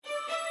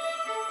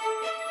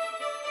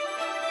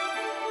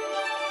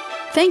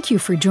Thank you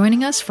for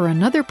joining us for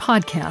another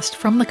podcast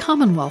from the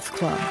Commonwealth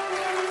Club.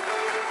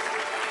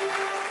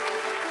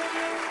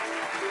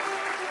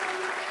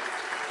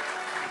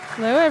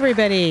 Hello,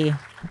 everybody.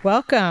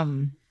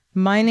 Welcome.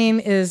 My name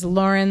is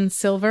Lauren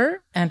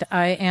Silver, and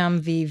I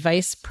am the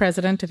Vice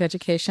President of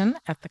Education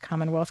at the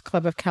Commonwealth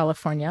Club of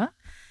California,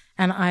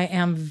 and I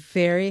am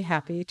very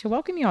happy to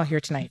welcome you all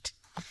here tonight.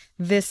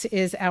 This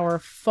is our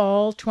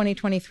fall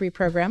 2023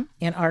 program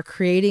in our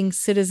Creating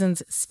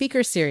Citizens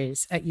Speaker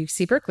Series at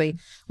UC Berkeley,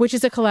 which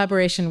is a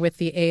collaboration with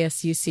the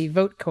ASUC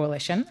Vote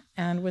Coalition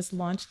and was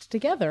launched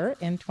together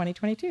in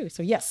 2022.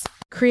 So yes,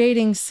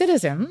 Creating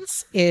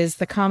Citizens is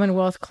the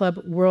Commonwealth Club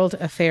World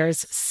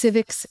Affairs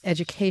Civics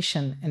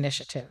Education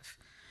Initiative,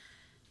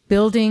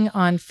 building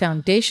on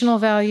foundational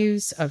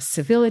values of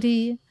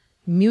civility,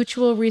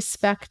 mutual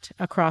respect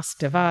across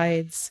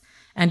divides,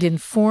 and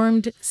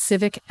informed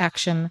civic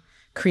action.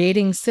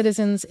 Creating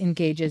Citizens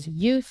engages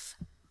youth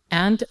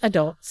and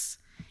adults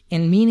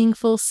in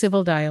meaningful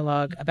civil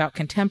dialogue about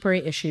contemporary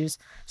issues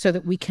so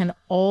that we can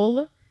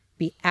all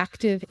be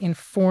active,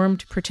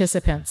 informed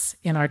participants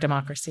in our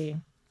democracy.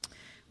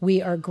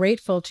 We are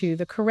grateful to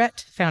the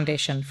Correct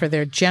Foundation for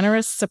their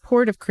generous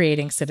support of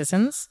Creating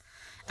Citizens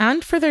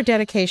and for their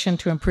dedication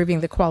to improving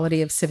the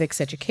quality of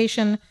civics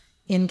education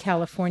in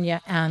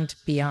California and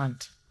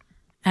beyond.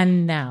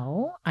 And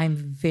now I'm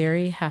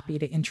very happy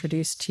to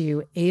introduce to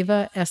you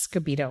Ava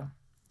Escobedo.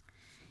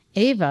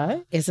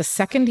 Ava is a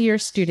second-year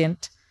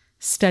student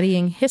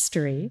studying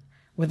history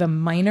with a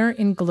minor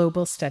in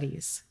global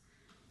studies.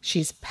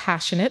 She's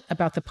passionate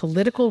about the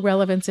political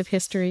relevance of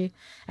history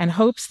and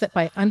hopes that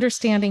by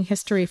understanding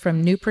history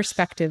from new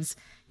perspectives,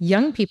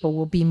 young people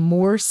will be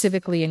more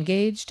civically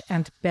engaged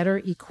and better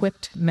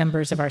equipped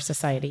members of our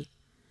society.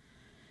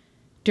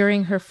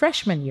 During her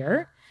freshman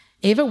year,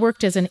 Ava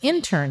worked as an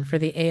intern for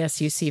the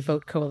ASUC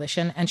Vote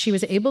Coalition, and she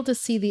was able to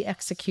see the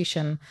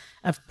execution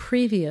of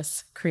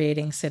previous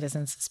Creating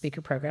Citizens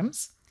speaker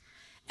programs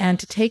and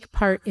to take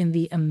part in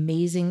the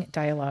amazing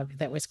dialogue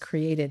that was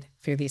created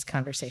through these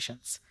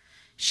conversations.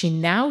 She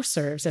now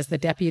serves as the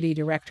Deputy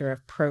Director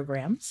of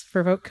Programs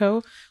for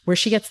VoteCo, where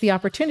she gets the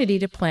opportunity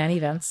to plan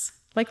events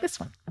like this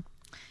one.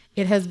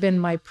 It has been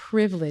my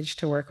privilege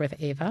to work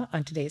with Ava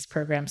on today's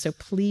program, so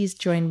please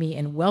join me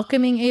in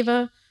welcoming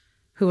Ava,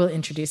 who will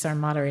introduce our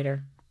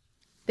moderator.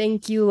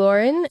 Thank you,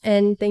 Lauren,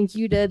 and thank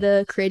you to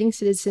the Creating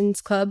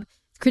Citizens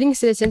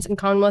and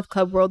Commonwealth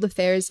Club World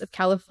Affairs of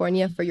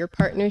California for your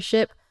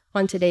partnership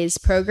on today's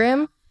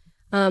program.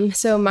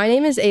 So my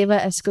name is Ava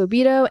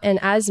Escobedo, and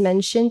as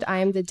mentioned, I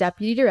am the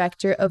Deputy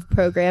Director of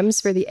Programs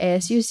for the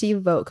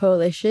ASUC Vote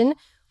Coalition.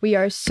 We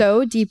are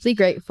so deeply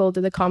grateful to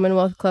the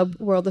Commonwealth Club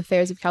World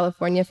Affairs of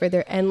California for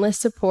their endless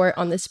support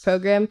on this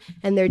program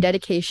and their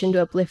dedication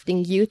to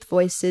uplifting youth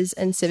voices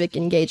and civic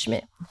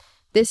engagement.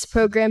 This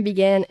program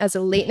began as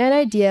a late-night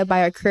idea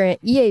by our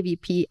current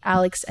EAVP,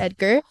 Alex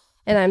Edgar,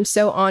 and I'm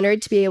so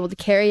honored to be able to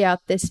carry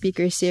out this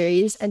speaker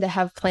series and to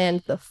have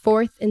planned the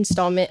fourth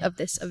installment of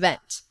this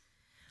event.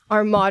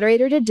 Our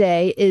moderator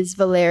today is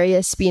Valeria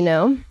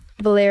Spino.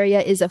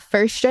 Valeria is a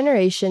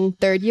first-generation,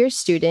 third-year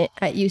student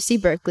at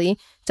UC Berkeley,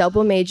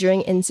 double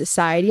majoring in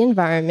society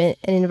environment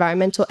and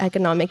environmental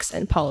economics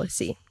and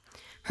policy.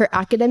 Her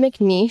academic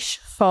niche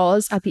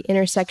falls at the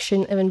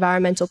intersection of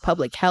environmental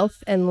public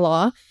health and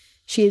law.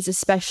 She is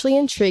especially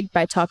intrigued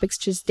by topics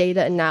such as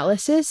data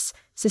analysis,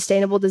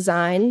 sustainable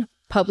design,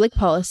 public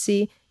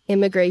policy,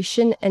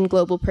 immigration, and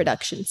global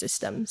production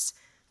systems.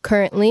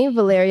 Currently,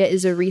 Valeria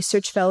is a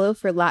research fellow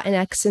for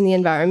Latinx in the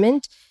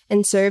environment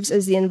and serves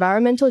as the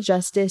Environmental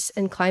Justice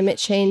and Climate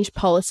Change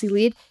Policy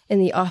Lead in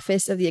the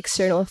Office of the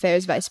External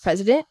Affairs Vice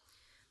President.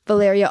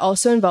 Valeria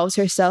also involves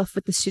herself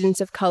with the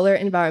Students of Color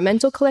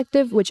Environmental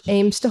Collective, which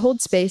aims to hold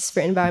space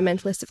for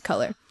environmentalists of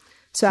color.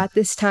 So at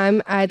this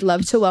time, I'd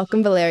love to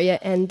welcome Valeria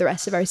and the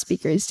rest of our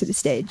speakers to the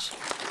stage.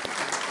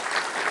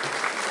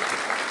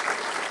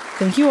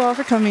 Thank you all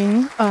for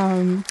coming.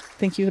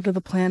 Thank you to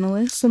the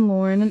panelists and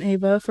Lauren and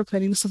Ava for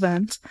planning this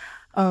event.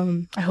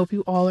 I hope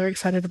you all are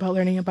excited about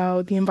learning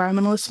about the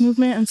environmentalist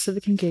movement and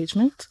civic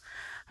engagement.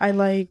 I'd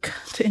like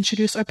to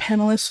introduce our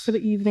panelists for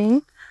the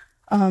evening.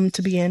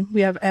 To begin,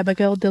 we have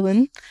Abigail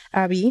Dillon,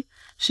 Abby.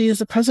 She is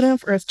the president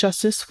of Earth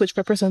Justice, which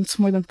represents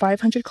more than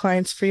 500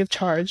 clients free of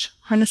charge,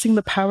 harnessing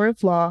the power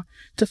of law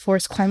to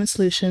force climate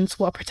solutions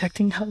while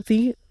protecting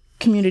healthy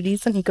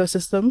communities and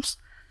ecosystems.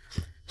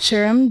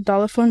 Sharon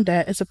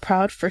Dalafondet is a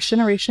proud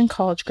first-generation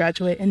college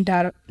graduate and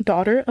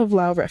daughter of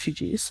Lao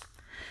refugees.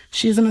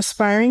 She is an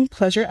aspiring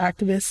pleasure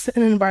activist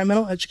and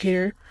environmental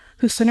educator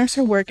who centers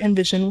her work and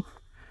vision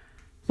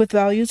with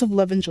values of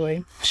love and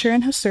joy.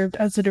 Sharon has served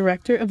as the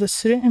director of the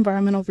Student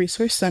Environmental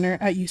Resource Center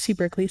at UC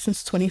Berkeley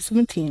since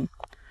 2017.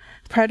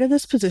 Prior to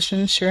this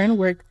position, Sharon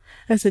worked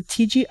as a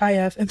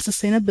TGIF and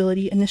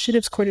Sustainability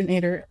Initiatives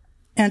Coordinator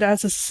and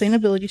as a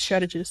Sustainability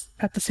Strategist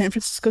at the San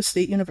Francisco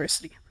State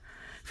University.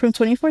 From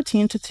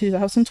 2014 to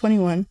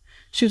 2021,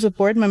 she was a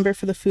board member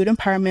for the Food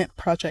Empowerment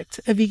Project,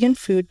 a vegan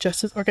food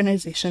justice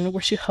organization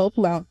where she helped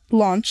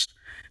launch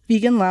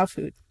Vegan Lao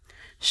Food.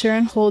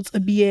 Sharon holds a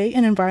BA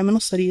in Environmental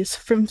Studies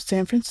from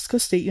San Francisco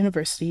State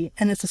University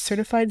and is a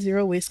certified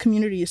Zero Waste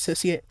Community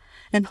Associate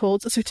and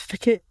holds a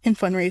certificate in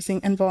fundraising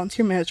and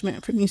volunteer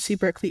management from UC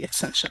Berkeley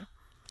Extension.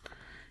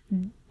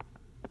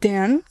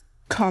 Dan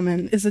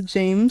Common is a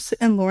James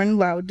and Lauren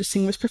Loud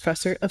Distinguished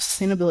Professor of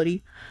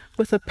Sustainability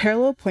with a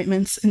parallel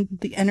appointments in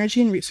the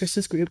Energy and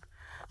Resources Group,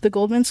 the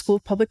Goldman School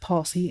of Public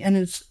Policy, and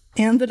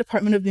the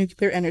Department of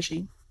Nuclear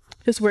Energy.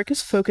 His work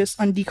is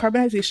focused on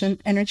decarbonization,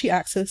 energy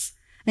access,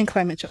 and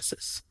climate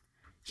justice.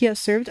 He has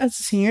served as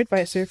the Senior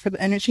Advisor for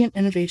the Energy and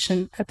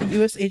Innovation at the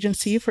U.S.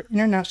 Agency for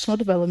International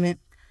Development,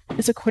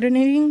 is a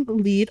coordinating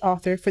lead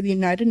author for the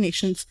United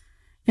Nations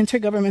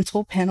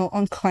Intergovernmental Panel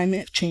on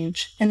Climate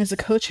Change, and is a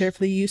co-chair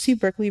for the UC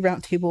Berkeley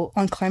Roundtable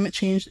on Climate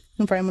Change and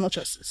Environmental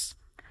Justice.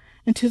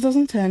 In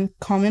 2010,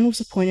 Common was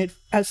appointed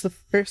as the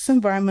first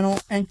Environmental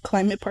and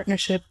Climate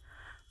Partnership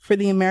for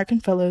the American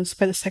Fellows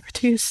by the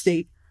Secretary of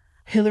State,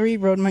 Hillary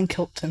Rodham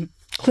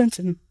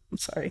Clinton,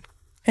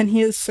 and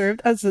he has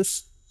served as the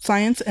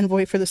Science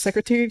Envoy for the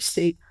Secretary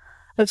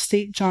of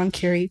State John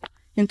Kerry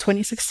in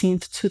 2016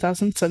 to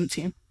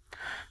 2017.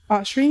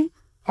 Ashi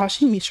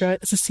Mishra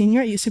is a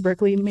senior at UC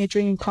Berkeley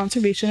majoring in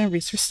Conservation and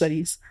Research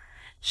Studies.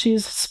 She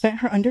has spent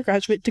her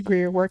undergraduate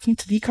degree working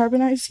to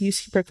decarbonize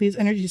UC Berkeley's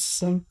energy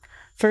system,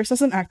 first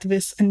as an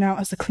activist and now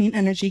as a Clean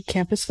Energy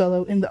Campus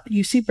Fellow in the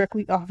UC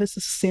Berkeley Office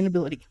of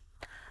Sustainability.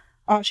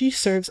 Ashi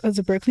serves as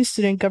a Berkeley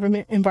Student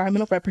Government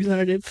Environmental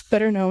Representative,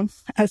 better known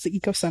as the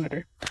Eco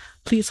Senator.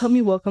 Please help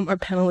me welcome our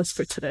panelists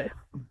for today.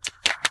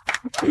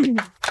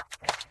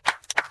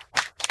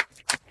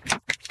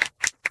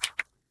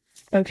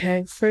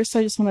 Okay, first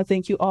I just want to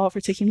thank you all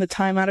for taking the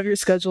time out of your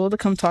schedule to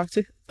come talk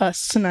to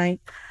us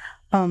tonight.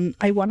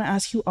 I want to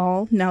ask you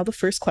all now the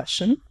first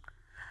question.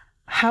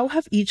 How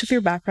have each of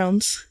your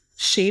backgrounds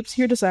shaped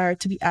your desire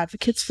to be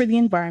advocates for the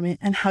environment,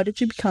 and how did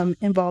you become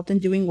involved in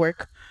doing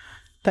work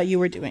that you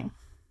were doing?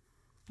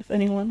 If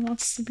anyone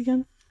wants to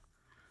begin.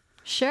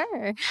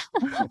 Sure.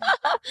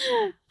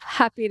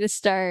 Happy to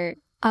start.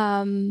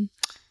 I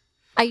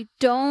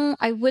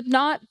would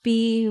not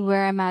be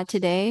where I'm at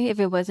today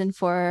if it wasn't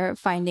for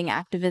finding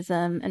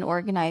activism and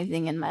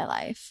organizing in my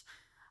life.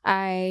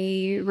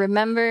 I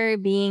remember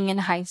being in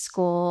high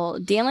school,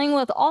 dealing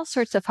with all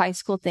sorts of high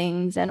school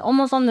things, and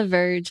almost on the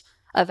verge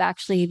of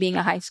actually being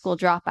a high school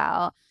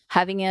dropout,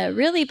 having a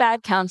really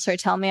bad counselor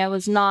tell me I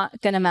was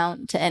not going to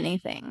amount to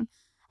anything.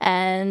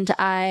 And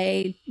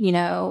I,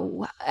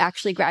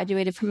 actually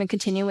graduated from a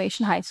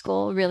continuation high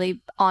school,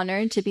 really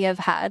honored to have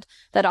had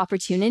that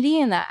opportunity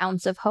and that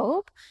ounce of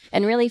hope,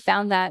 and really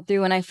found that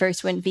through when I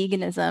first went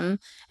vegan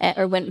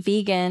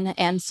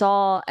and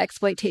saw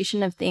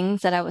exploitation of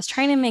things that I was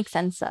trying to make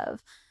sense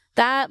of.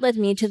 That led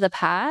me to the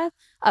path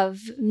of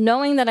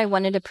knowing that I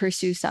wanted to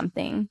pursue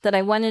something, that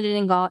I wanted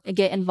to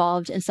get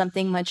involved in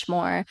something much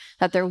more,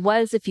 that there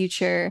was a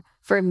future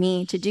for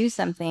me to do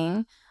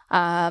something.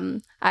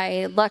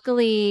 I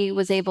luckily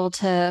was able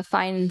to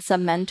find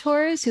some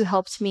mentors who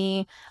helped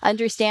me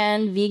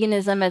understand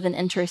veganism as an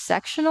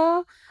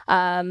intersectional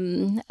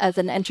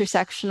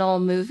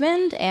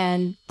movement.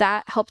 And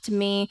that helped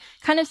me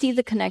kind of see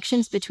the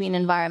connections between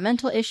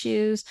environmental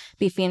issues,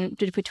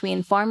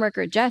 between farm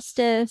worker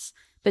justice,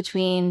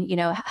 between,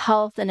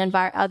 health and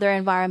other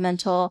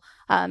environmental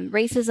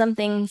racism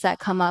things that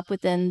come up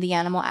within the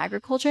animal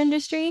agriculture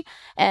industry,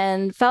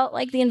 and felt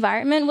like the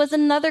environment was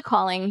another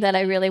calling that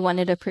I really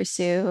wanted to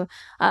pursue.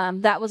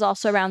 That was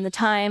also around the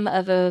time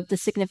of the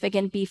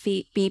significant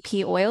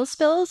BP oil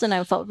spills, and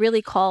I felt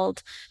really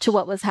called to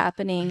what was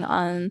happening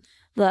on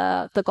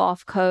the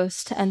Gulf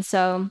Coast. And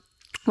so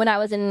when I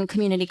was in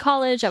community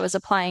college, I was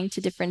applying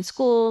to different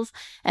schools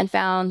and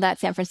found that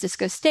San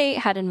Francisco State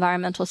had an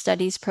environmental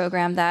studies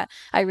program that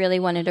I really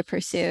wanted to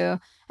pursue.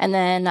 And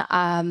then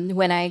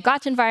when I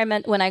got to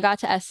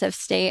SF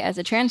State as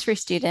a transfer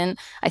student,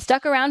 I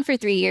stuck around for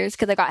 3 years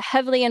because I got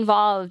heavily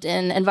involved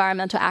in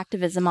environmental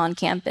activism on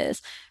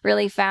campus.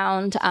 Really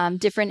found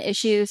different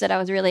issues that I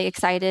was really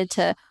excited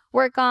to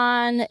work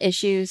on,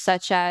 issues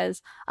such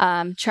as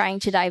trying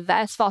to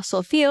divest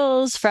fossil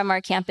fuels from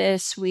our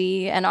campus.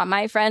 We and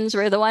my friends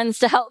were the ones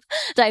to help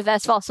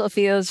divest fossil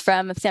fuels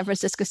from San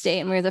Francisco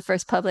State, and we were the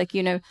first public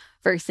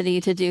university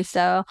to do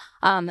so.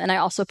 And I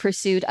also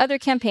pursued other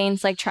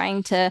campaigns like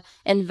trying to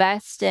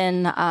invest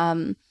in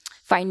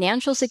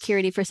financial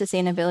security for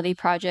sustainability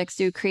projects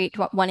through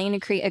wanting to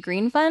create a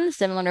green fund,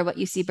 similar to what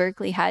UC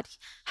Berkeley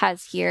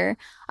has here.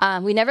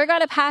 We never got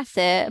to pass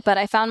it, but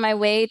I found my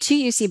way to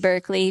UC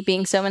Berkeley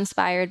being so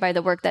inspired by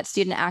the work that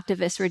student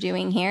activists were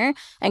doing here,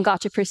 and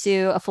got to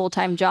pursue a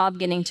full-time job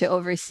getting to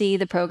oversee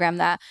the program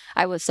that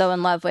I was so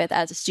in love with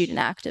as a student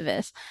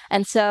activist.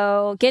 And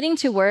so getting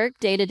to work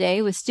day to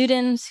day with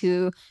students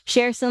who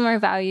share similar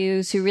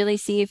values, who really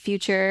see a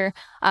future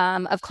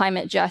of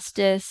climate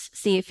justice,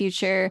 see a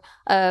future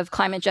of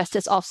climate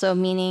justice also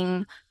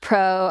meaning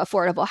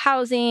pro-affordable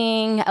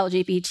housing,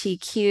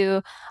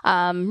 LGBTQ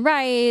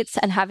rights,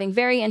 and having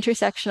very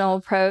intersectional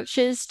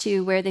approaches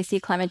to where they see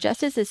climate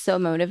justice is so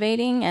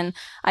motivating. And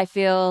I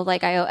feel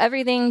like I owe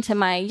everything to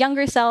my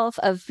younger self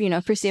of,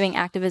 pursuing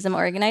activism,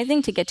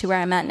 organizing to get to where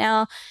I'm at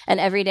now. And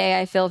every day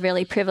I feel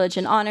really privileged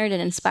and honored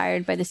and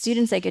inspired by the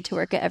students I get to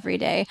work at every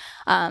day,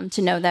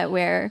 to know that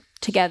we're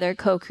together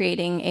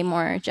co-creating a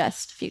more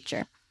just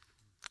future.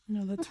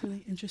 No, that's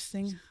really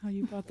interesting how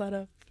you brought that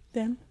up.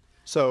 Dan?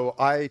 So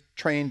I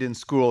trained in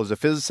school as a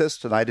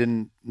physicist, and I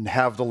didn't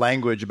have the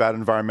language about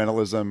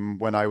environmentalism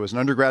when I was an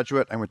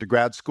undergraduate. I went to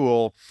grad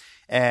school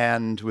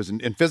and was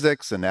in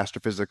physics and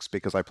astrophysics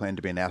because I planned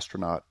to be an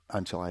astronaut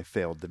until I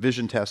failed the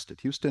vision test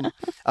at Houston.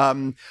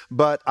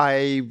 But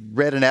I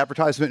read an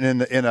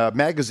advertisement in a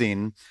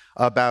magazine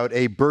about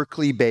a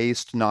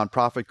Berkeley-based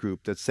nonprofit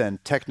group that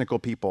sent technical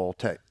people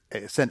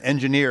sent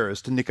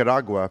engineers to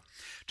Nicaragua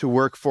to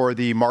work for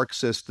the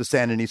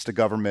Sandinista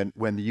government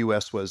when the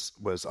U.S. was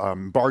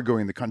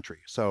embargoing the country.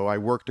 So I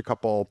worked a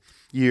couple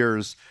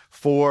years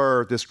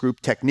for this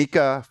group,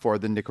 Technica, for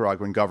the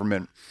Nicaraguan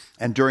government.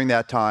 And during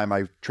that time,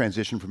 I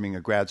transitioned from being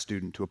a grad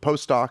student to a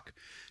postdoc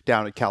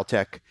down at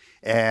Caltech,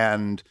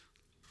 and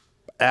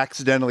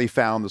accidentally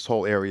found this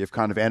whole area of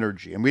kind of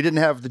energy. And we didn't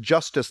have the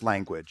justice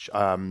language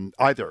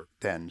either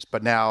then.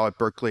 But now at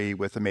Berkeley,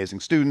 with amazing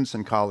students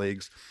and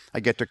colleagues, I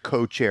get to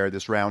co-chair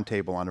this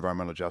roundtable on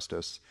environmental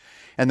justice.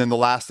 And then the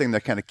last thing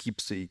that kind of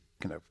keeps me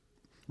kind of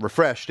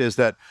refreshed is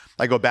that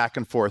I go back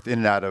and forth in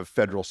and out of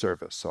federal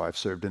service. So I've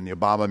served in the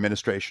Obama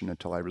administration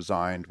until I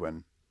resigned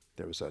when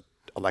there was an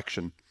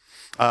election.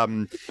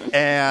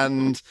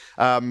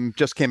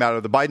 Just came out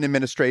of the Biden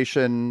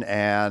administration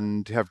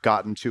and have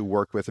gotten to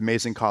work with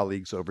amazing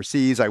colleagues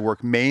overseas. I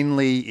work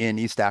mainly in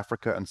East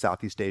Africa and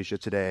Southeast Asia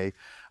today.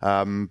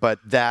 But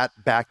that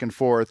back and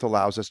forth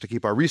allows us to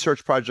keep our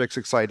research projects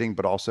exciting,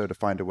 but also to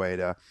find a way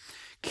to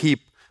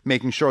keep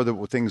making sure that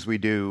the things we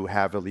do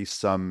have at least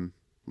some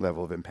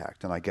level of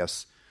impact. And I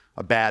guess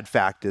a bad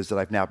fact is that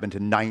I've now been to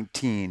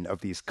 19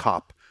 of these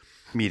COP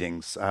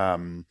meetings.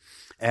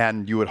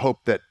 And you would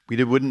hope that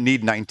we wouldn't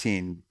need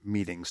 19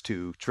 meetings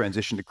to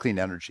transition to clean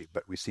energy,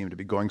 but we seem to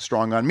be going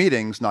strong on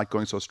meetings, not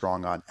going so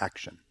strong on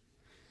action.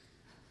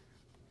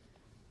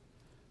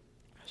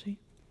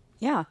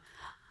 Yeah.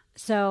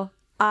 So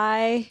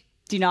I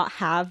do not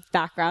have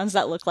backgrounds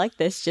that look like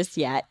this just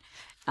yet.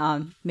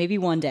 Maybe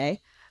one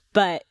day.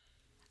 But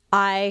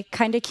I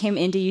kind of came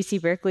into UC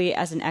Berkeley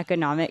as an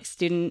economics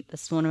student.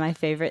 That's one of my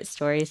favorite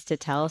stories to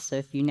tell. So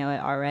if you know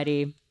it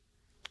already,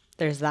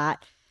 there's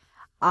that.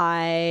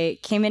 I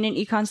came in an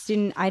econ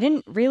student. I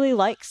didn't really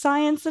like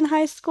science in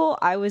high school.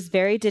 I was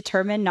very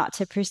determined not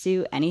to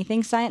pursue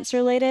anything science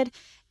related.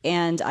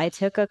 And I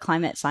took a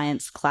climate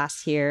science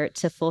class here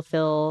to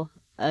fulfill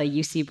a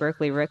UC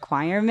Berkeley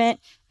requirement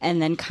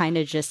and then kind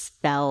of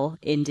just fell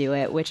into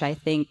it, which I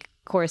think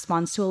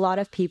corresponds to a lot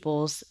of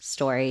people's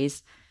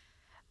stories.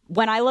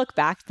 When I look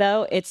back,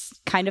 though, it's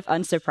kind of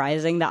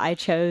unsurprising that I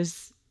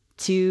chose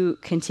to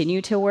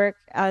continue to work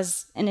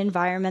as an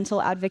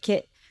environmental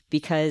advocate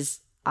because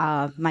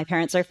my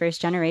parents are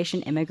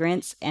first-generation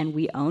immigrants, and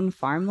we own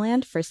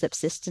farmland for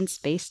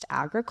subsistence-based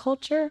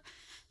agriculture.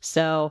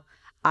 So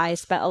I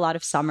spent a lot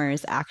of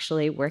summers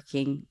actually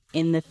working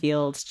in the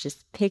fields,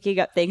 just picking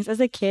up things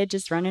as a kid,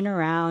 just running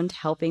around,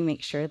 helping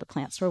make sure the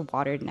plants were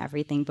watered and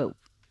everything. But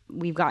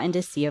we've gotten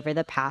to see over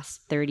the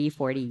past 30,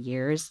 40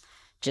 years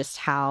just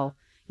how,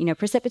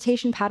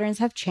 precipitation patterns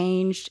have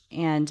changed,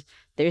 and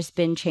there's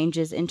been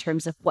changes in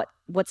terms of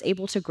what's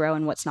able to grow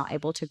and what's not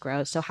able to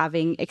grow. So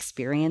having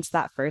experienced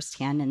that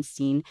firsthand and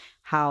seen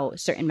how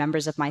certain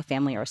members of my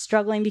family are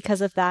struggling because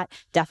of that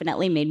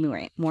definitely made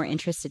me more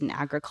interested in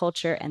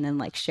agriculture. And then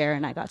like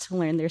Sharon, I got to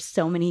learn there's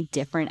so many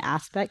different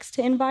aspects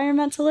to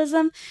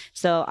environmentalism.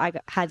 So I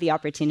had the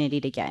opportunity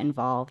to get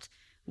involved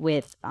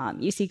with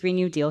UC Green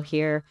New Deal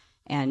here,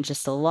 and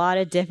just a lot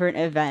of different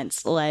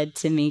events led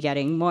to me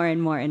getting more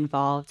and more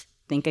involved.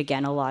 I think,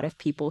 again, a lot of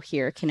people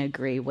here can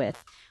agree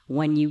with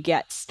when you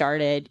get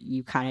started,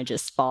 you kind of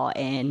just fall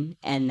in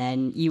and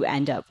then you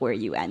end up where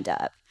you end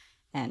up.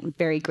 And I'm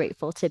very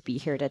grateful to be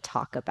here to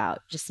talk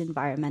about just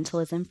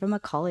environmentalism from a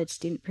college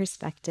student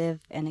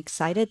perspective, and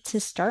excited to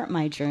start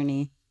my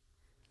journey.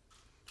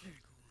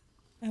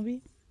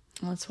 Abby?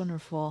 Oh, that's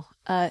wonderful.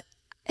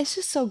 It's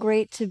just so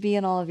great to be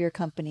in all of your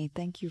company.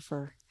 Thank you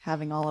for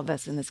having all of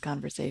us in this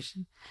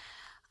conversation.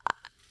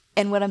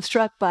 And what I'm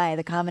struck by,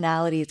 the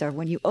commonalities are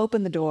when you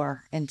open the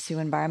door into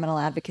environmental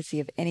advocacy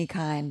of any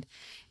kind,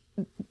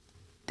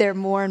 there are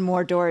more and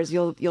more doors.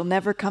 You'll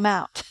never come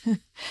out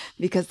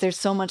because there's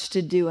so much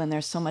to do and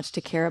there's so much to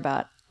care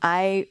about.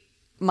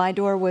 My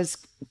door was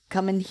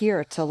coming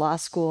here to law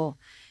school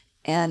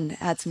and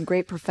had some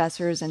great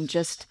professors, and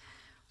just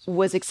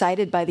was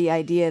excited by the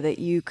idea that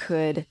you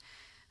could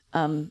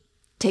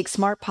take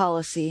smart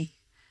policy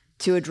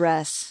to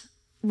address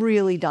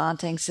really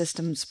daunting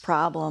systems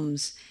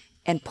problems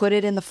and put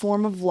it in the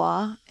form of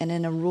law and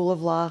in a rule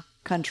of law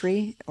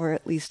country, or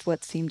at least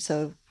what seemed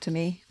so to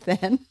me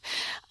then,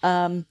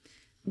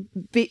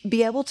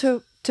 be able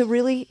to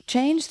really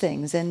change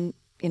things. And,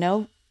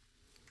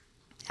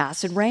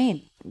 acid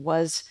rain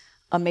was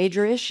a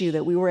major issue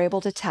that we were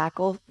able to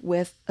tackle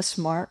with a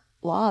smart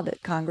law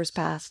that Congress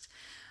passed,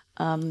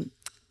 and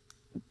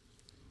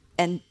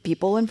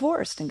people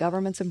enforced and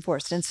governments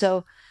enforced. And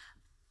so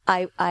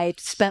I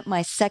spent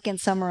my second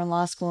summer in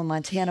law school in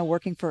Montana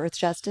working for Earth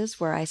Justice,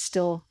 where I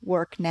still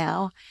work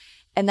now.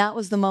 And that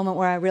was the moment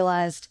where I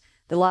realized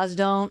the laws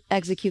don't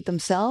execute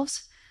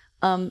themselves.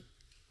 A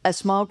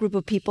small group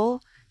of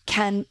people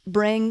can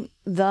bring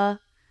the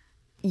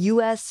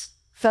U.S.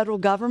 federal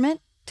government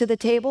to the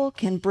table,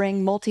 can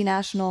bring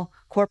multinational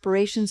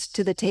corporations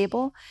to the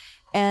table.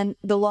 And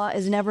the law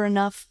is never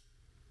enough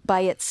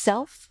by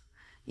itself.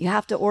 You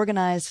have to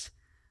organize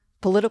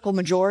political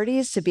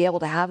majorities to be able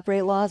to have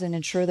great laws and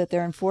ensure that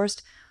they're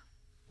enforced.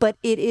 But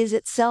it is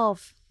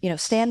itself,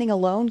 standing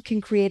alone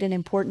can create an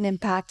important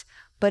impact,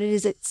 but it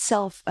is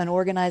itself an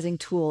organizing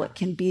tool. It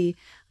can be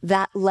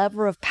that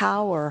lever of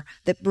power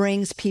that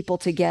brings people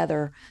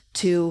together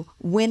to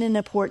win an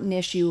important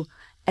issue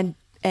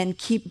and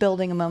keep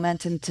building a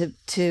momentum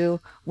to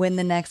win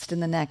the next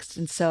and the next.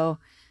 And so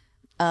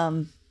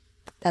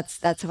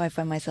that's how I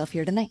find myself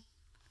here tonight.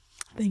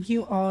 Thank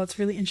you all. It's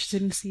really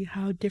interesting to see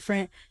how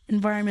different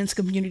environments,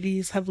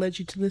 communities have led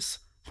you to this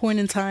point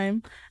in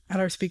time at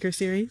our speaker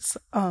series.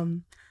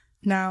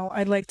 Now,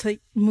 I'd like to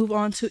move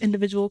on to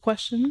individual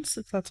questions,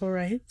 if that's all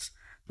right.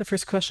 The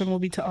first question will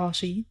be to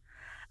Ashi.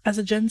 As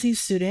a Gen Z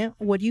student,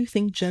 what do you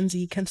think Gen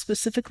Z can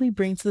specifically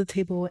bring to the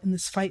table in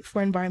this fight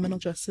for environmental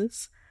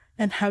justice?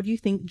 And how do you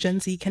think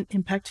Gen Z can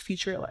impact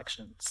future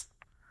elections?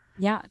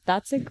 Yeah,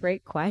 that's a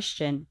great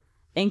question.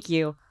 Thank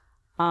you.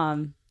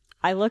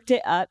 I looked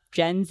it up.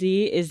 Gen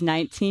Z is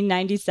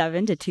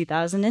 1997 to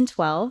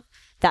 2012.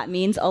 That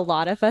means a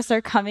lot of us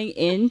are coming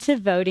into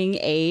voting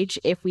age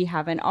if we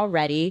haven't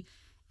already.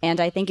 And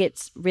I think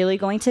it's really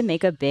going to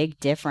make a big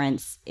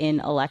difference in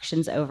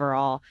elections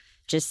overall,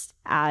 just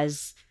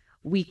as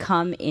we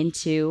come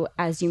into,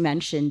 as you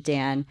mentioned,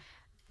 Dan,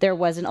 there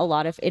wasn't a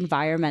lot of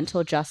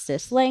environmental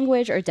justice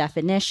language or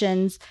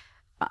definitions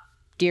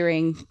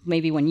during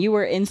maybe when you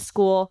were in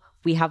school.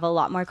 We have a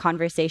lot more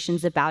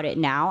conversations about it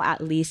now,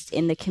 at least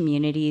in the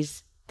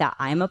communities that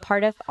I'm a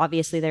part of.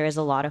 Obviously, there is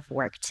a lot of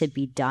work to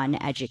be done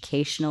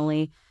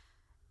educationally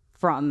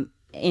from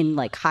in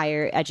like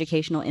higher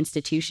educational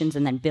institutions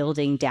and then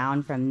building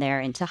down from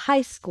there into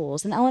high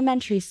schools and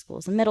elementary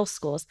schools and middle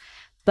schools.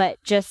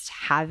 But just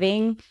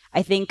having,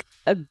 I think,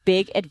 a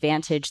big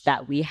advantage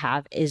that we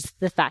have is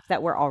the fact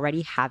that we're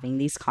already having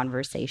these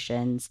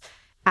conversations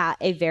at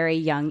a very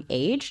young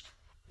age.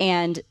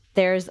 And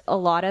there's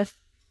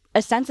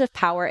a sense of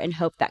power and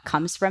hope that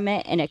comes from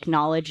it, and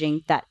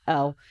acknowledging that,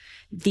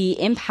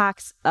 the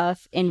impacts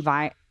of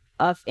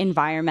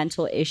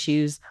environmental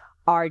issues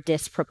are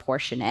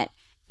disproportionate.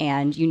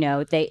 And,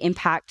 they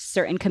impact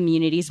certain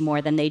communities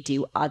more than they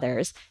do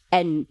others.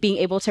 And being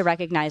able to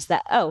recognize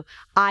that,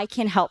 I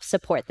can help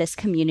support this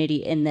community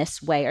in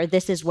this way, or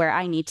this is where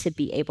I need to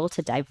be able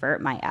to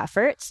divert my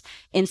efforts,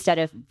 instead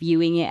of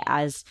viewing it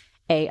as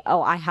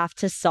I have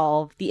to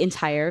solve the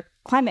entire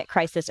climate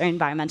crisis or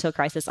environmental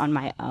crisis on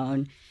my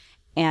own.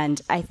 And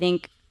I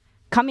think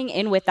coming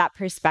in with that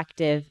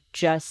perspective,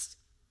 just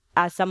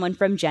as someone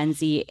from Gen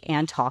Z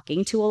and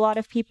talking to a lot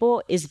of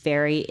people, is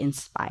very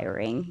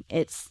inspiring.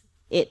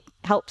 It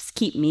helps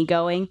keep me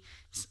going,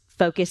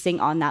 focusing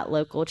on that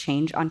local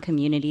change, on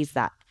communities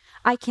that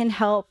I can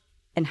help,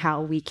 and how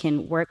we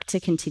can work to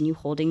continue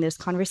holding those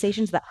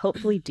conversations that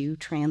hopefully do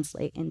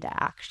translate into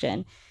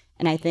action.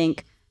 And I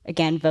think,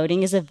 again,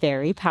 voting is a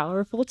very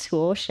powerful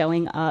tool,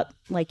 showing up,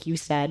 like you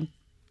said,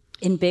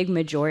 in big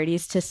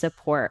majorities to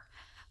support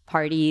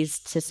parties,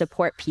 to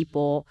support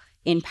people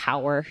in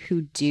power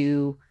who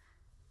do,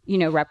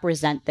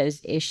 represent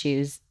those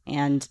issues.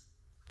 And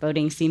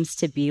voting seems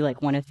to be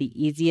like one of the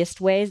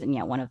easiest ways, and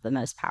yet one of the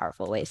most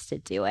powerful ways to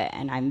do it.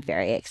 And I'm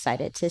very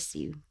excited to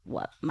see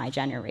what my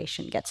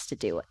generation gets to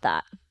do with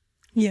that.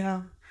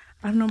 Yeah.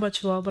 I don't know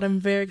about you all, but I'm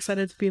very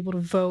excited to be able to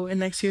vote in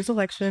next year's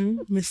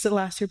election. Missed it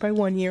last year by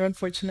 1 year,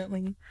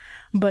 unfortunately.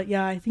 But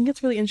yeah, I think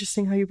it's really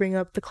interesting how you bring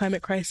up the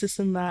climate crisis,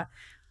 and that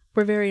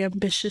we're very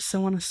ambitious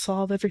and want to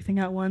solve everything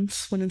at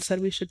once, when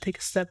instead we should take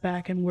a step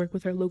back and work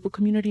with our local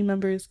community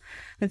members.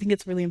 I think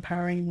it's really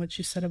empowering what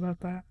you said about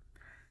that.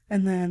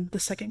 And then the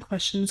second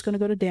question is going to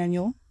go to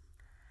Daniel.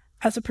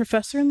 As a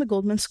professor in the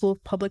Goldman School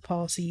of Public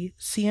Policy,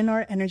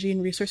 CNR Energy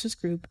and Resources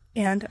Group,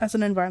 and as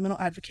an environmental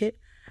advocate,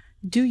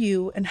 do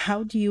you and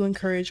how do you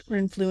encourage or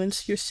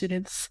influence your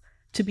students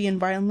to be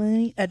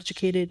environmentally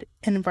educated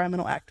and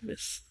environmental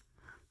activists?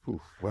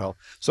 Well,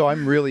 so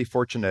I'm really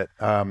fortunate.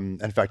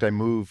 In fact, I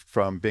moved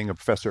from being a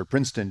professor at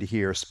Princeton to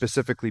here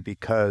specifically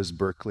because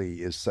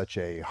Berkeley is such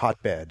a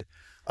hotbed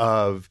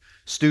of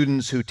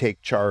students who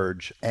take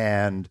charge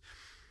and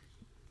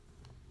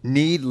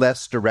need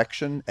less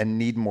direction and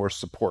need more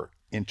support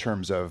in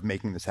terms of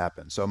making this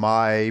happen. So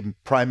my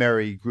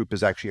primary group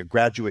is actually a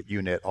graduate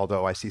unit,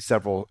 although I see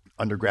several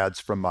undergrads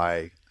from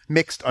my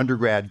mixed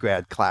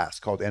undergrad-grad class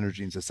called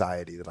Energy and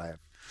Society that I have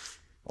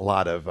a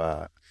lot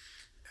of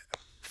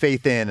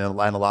faith in and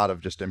a lot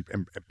of just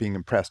being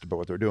impressed about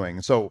what they're doing.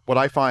 And so what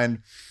I find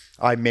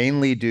I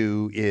mainly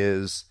do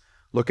is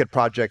look at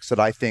projects that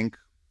I think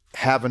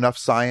have enough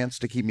science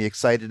to keep me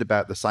excited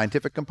about the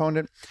scientific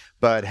component,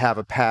 but have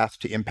a path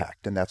to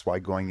impact. And that's why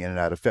going in and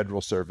out of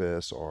federal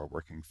service or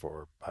working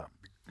for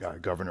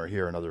governor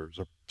here and other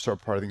sort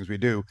of part of things we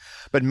do.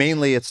 But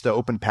mainly it's to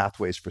open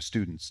pathways for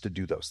students to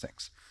do those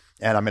things.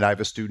 And I mean, I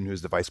have a student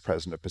who's the vice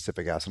president of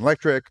Pacific Gas and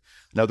Electric.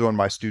 Another one of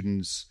my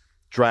students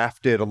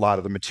drafted a lot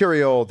of the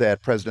material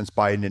that Presidents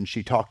Biden and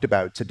Xi talked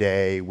about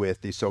today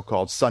with the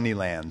so-called sunny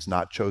lands,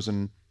 not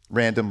chosen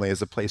randomly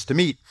as a place to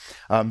meet,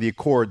 the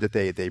accord that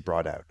they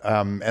brought out.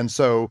 And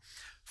so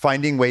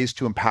finding ways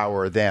to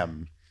empower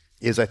them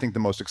is, I think, the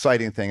most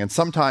exciting thing. And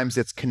sometimes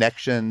it's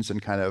connections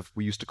and kind of,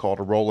 we used to call it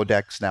a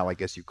Rolodex. Now I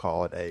guess you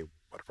call it a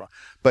whatever.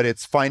 But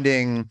it's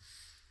finding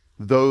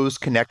those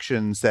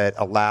connections that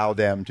allow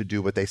them to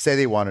do what they say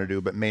they want to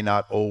do, but may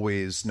not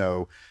always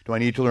know, do I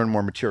need to learn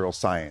more material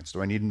science?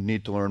 Do I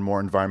need to learn more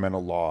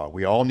environmental law?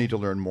 We all need to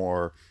learn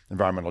more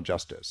environmental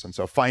justice. And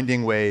so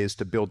finding ways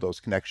to build those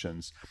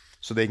connections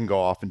so they can go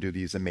off and do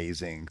these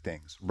amazing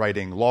things.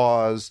 Writing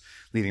laws,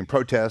 leading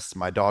protests.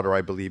 My daughter,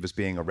 I believe, is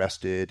being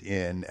arrested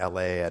in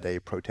LA at a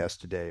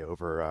protest today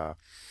over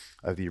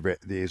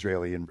the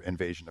Israeli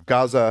invasion of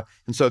Gaza.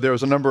 And so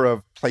there's a number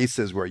of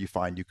places where you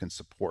find you can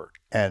support.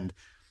 And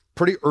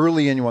pretty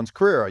early in one's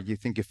career, you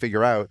think you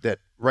figure out that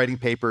writing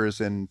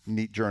papers in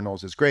neat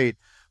journals is great,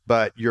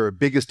 but your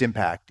biggest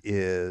impact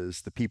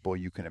is the people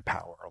you can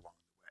empower along.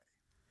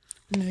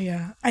 No,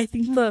 yeah. I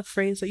think the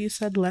phrase that you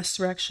said, less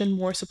direction,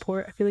 more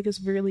support, I feel like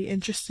is really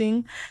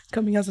interesting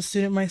coming as a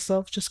student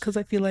myself, just because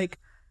I feel like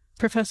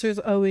professors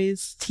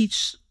always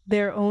teach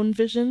their own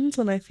visions.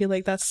 And I feel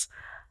like that's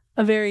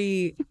a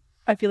very,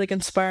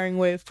 inspiring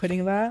way of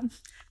putting that.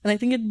 And I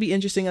think it'd be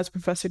interesting as a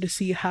professor to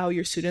see how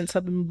your students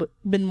have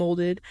been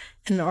molded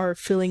and are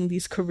filling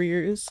these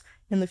careers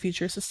in the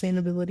future of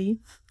sustainability.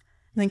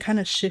 And then kind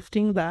of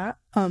shifting that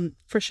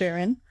for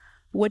Sharon.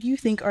 What do you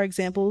think are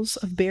examples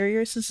of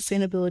barriers to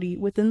sustainability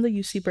within the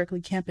UC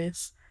Berkeley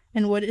campus?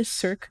 And what is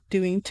CIRC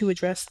doing to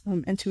address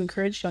them and to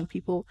encourage young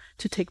people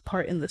to take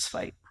part in this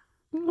fight?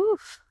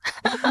 Oof.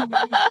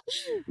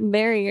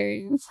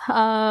 Barriers.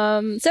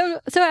 So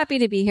happy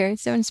to be here.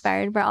 So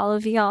inspired by all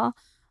of y'all.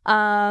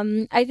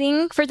 I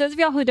think for those of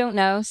y'all who don't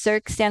know,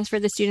 CIRC stands for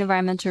the Student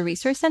Environmental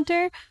Resource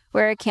Center.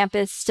 We're a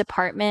campus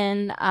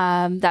department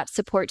that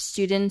supports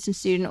students and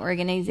student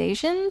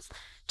organizations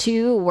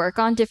to work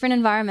on different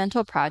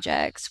environmental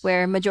projects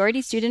where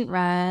majority student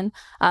run.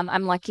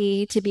 I'm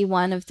lucky to be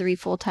one of 3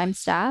 full-time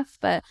staff,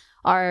 but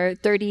our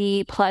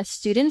 30 plus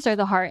students are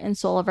the heart and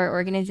soul of our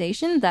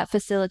organization that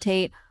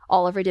facilitate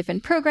all of our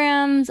different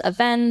programs,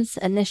 events,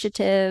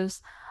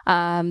 initiatives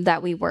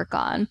that we work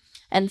on.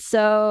 And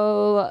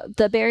so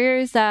the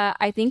barriers that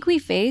I think we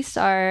face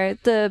are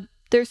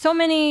there's so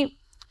many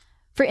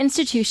for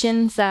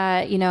institutions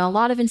that, a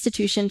lot of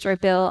institutions are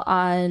built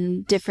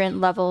on different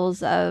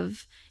levels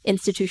of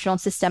institutional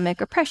and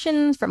systemic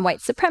oppressions, from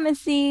white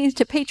supremacy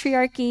to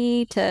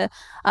patriarchy to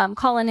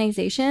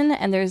colonization.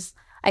 And there's,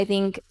 I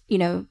think,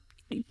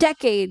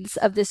 decades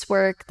of this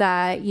work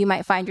that you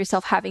might find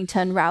yourself having to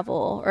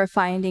unravel, or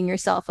finding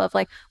yourself of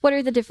like, what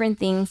are the different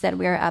things that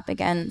we're up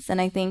against? And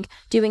I think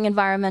doing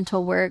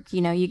environmental work,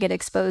 you get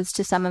exposed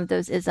to some of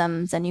those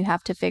isms, and you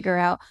have to figure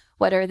out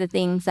what are the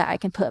things that I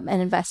can put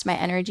and invest my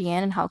energy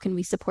in, and how can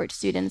we support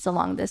students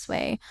along this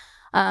way.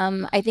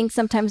 I think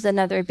sometimes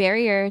another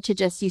barrier to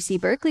just UC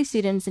Berkeley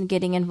students and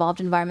getting involved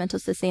in environmental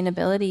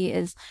sustainability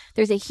is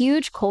there's a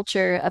huge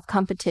culture of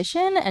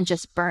competition and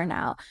just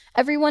burnout.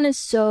 Everyone is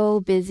so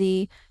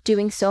busy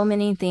doing so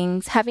many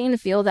things, having to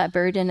feel that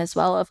burden as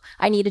well of,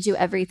 I need to do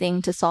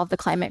everything to solve the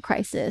climate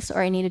crisis,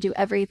 or I need to do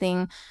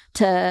everything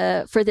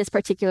for this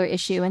particular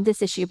issue and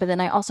this issue, but then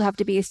I also have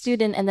to be a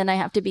student, and then I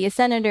have to be a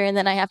senator, and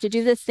then I have to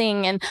do this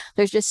thing, and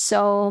there's just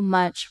so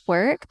much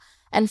work.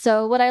 And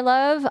so what I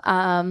love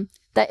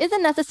that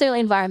isn't necessarily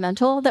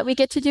environmental that we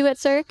get to do at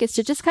CIRC is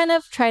to just kind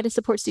of try to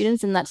support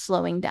students in that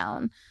slowing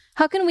down.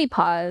 How can we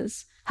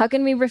pause? How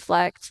can we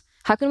reflect?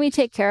 How can we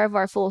take care of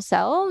our full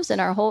selves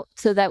and our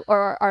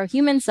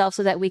human self,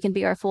 so that we can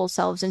be our full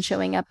selves and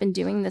showing up and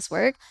doing this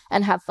work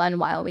and have fun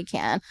while we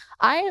can?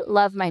 I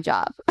love my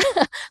job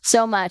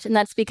so much. And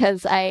that's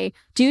because I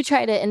do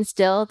try to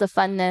instill the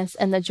funness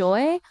and the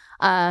joy,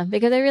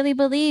 because I really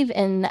believe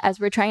in, as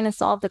we're trying to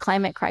solve the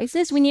climate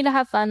crisis, we need to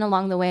have fun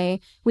along the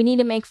way. We need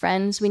to make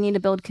friends. We need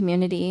to build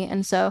community.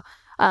 And so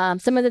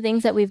some of the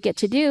things that we get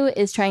to do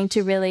is trying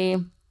to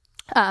really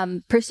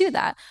pursue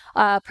that.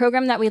 A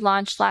program that we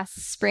launched last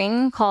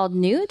spring called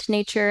NEWT,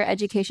 Nature,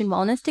 Education,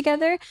 Wellness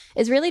Together,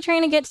 is really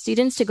trying to get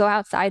students to go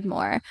outside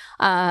more,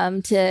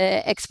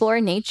 to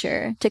explore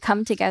nature, to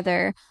come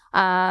together,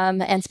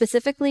 and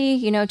specifically,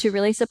 to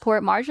really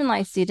support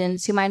marginalized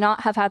students who might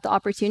not have had the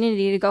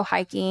opportunity to go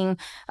hiking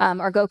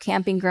or go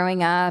camping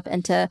growing up,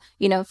 and to,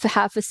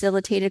 have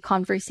facilitated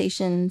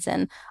conversations,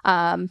 and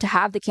to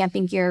have the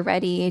camping gear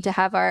ready, to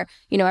have our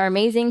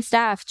amazing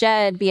staff,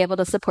 Jed, be able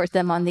to support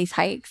them on these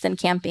hikes and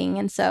camping.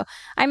 And so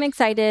I'm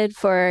excited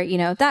for,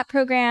 that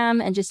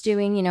program, and just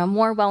doing,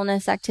 more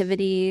wellness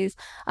activities,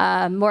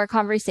 more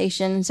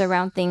conversations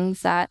around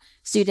things that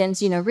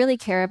students, really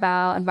care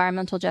about: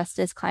 environmental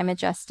justice, climate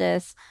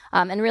justice,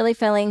 and really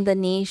filling the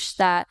niche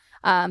that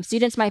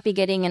students might be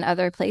getting in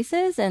other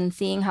places, and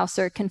seeing how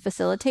CERC can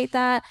facilitate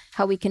that,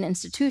 how we can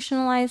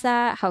institutionalize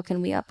that, how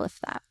can we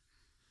uplift that.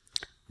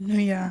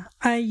 Yeah,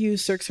 I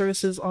use CERC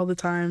services all the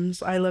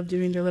times. I love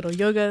doing their little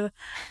yoga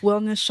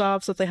wellness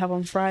shops that they have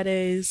on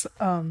Fridays.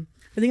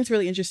 I think it's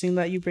really interesting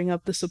that you bring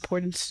up the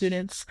supporting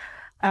students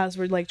as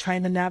we're like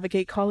trying to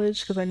navigate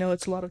college, because I know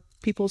it's a lot of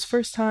people's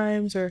first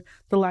times, or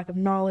the lack of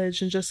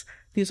knowledge and just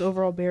these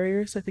overall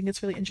barriers. I think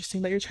it's really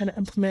interesting that you're trying to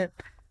implement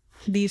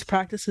these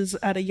practices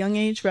at a young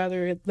age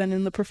rather than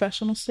in the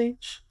professional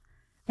stage.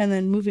 And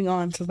then moving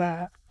on to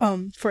that,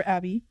 for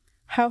Abby,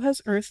 how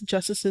has Earth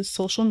Justice's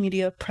social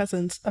media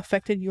presence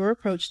affected your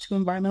approach to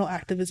environmental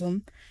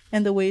activism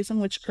and the ways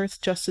in which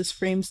Earth Justice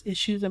frames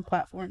issues and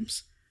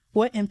platforms?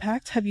 What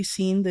impact have you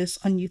seen this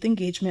on youth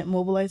engagement,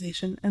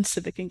 mobilization, and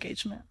civic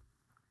engagement?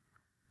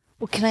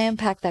 Well, can I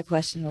unpack that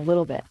question a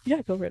little bit?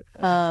 Yeah, go for it.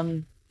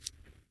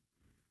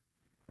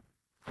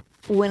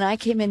 When I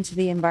came into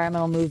the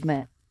environmental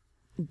movement,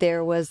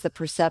 there was the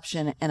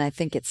perception, and I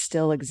think it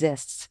still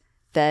exists,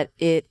 that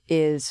it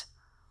is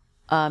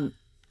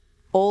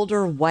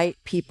older white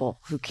people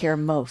who care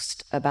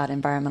most about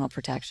environmental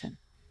protection.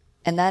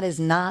 And that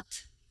is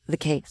not the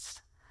case.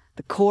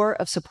 The core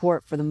of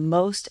support for the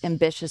most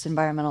ambitious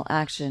environmental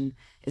action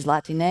is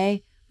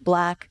Latine,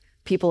 Black,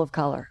 people of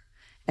color.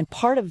 And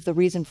part of the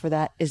reason for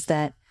that is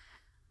that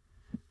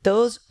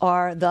those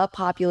are the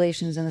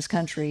populations in this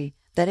country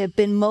that have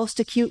been most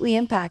acutely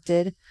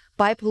impacted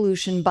by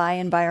pollution, by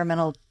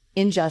environmental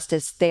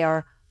injustice. They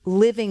are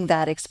living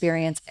that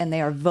experience, and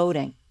they are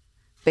voting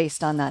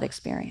based on that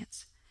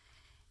experience.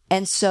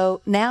 And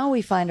so now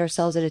we find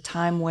ourselves at a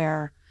time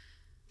where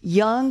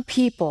young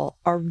people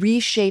are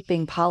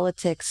reshaping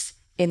politics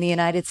in the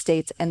United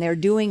States, and they're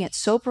doing it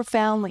so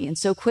profoundly and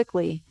so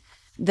quickly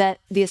that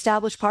the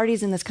established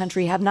parties in this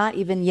country have not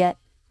even yet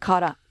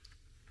caught up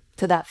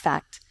to that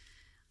fact.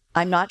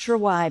 I'm not sure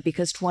why,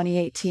 because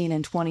 2018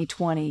 and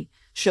 2020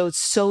 showed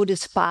so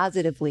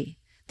dispositively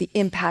the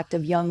impact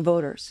of young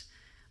voters.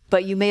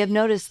 But you may have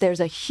noticed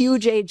there's a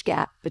huge age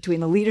gap between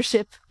the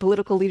leadership,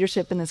 political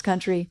leadership in this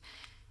country,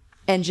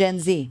 and Gen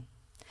Z.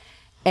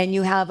 And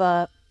you have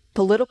a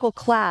political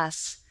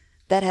class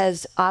that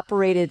has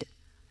operated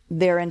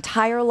their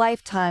entire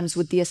lifetimes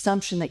with the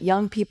assumption that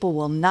young people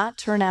will not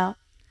turn out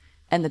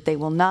and that they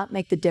will not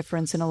make the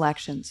difference in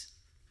elections.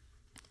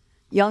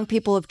 Young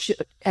people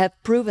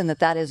have proven that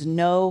that is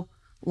no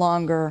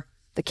longer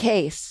the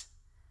case.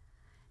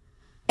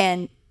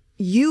 And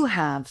you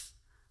have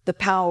the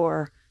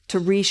power to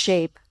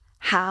reshape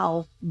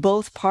how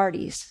both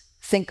parties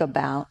think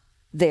about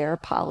their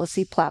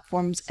policy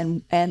platforms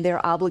and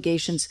their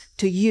obligations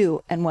to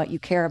you and what you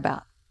care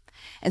about.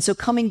 And so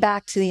coming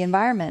back to the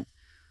environment,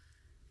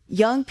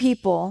 young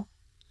people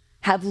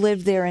have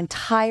lived their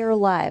entire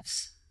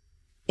lives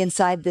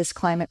inside this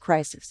climate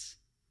crisis.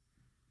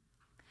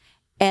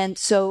 And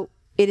so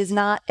it is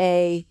not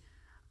a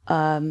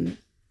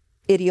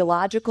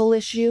ideological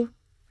issue.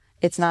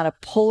 It's not a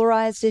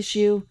polarized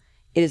issue.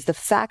 It is the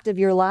fact of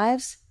your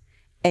lives,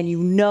 and you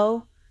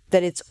know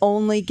that it's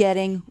only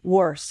getting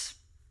worse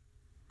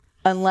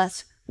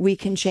unless we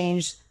can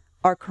change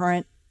our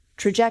current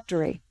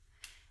trajectory.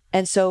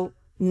 And so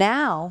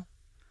now,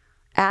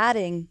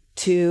 adding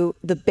to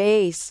the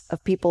base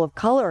of people of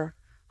color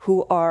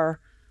who are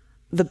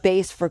the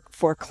base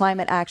for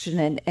climate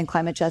action and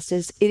climate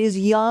justice, it is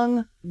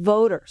young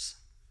voters.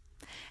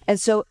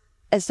 And so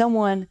as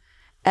someone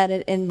at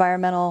an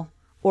environmental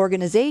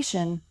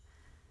organization,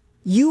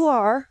 you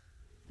are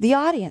the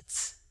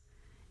audience,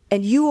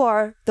 and you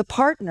are the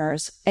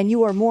partners, and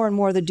you are more and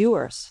more the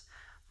doers.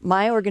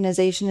 My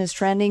organization is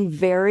trending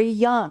very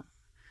young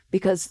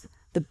because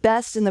the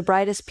best and the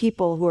brightest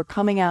people who are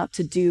coming out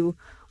to do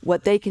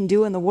what they can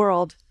do in the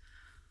world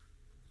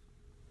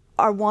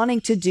are wanting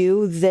to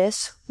do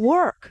this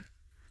work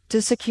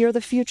to secure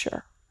the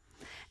future.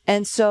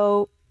 And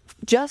so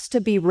just to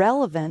be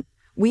relevant,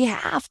 we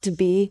have to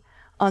be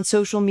on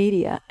social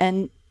media.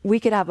 And we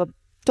could have a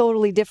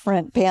totally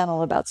different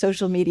panel about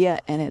social media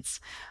and its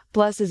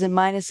pluses and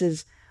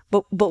minuses.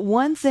 But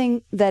one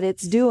thing that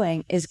it's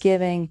doing is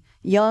giving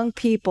young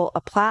people a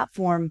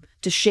platform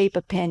to shape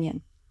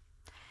opinion.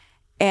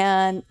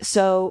 And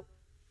so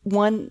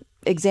one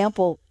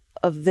example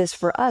of this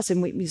for us,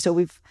 and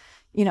we've,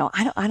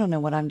 I don't know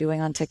what I'm doing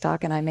on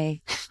TikTok,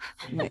 and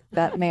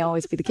that may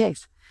always be the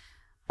case.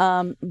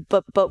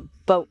 But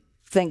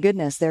thank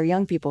goodness there are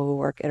young people who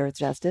work at Earth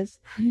Justice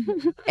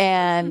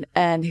and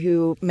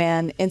who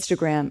man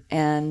Instagram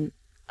and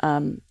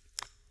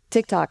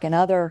TikTok and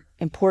other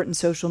important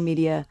social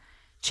media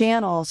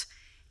channels.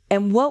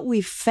 And what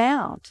we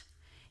found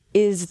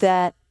is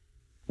that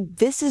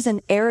this is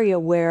an area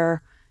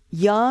where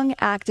young,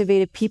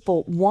 activated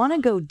people want to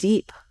go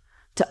deep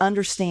to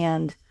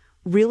understand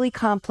really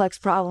complex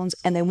problems,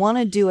 and they want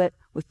to do it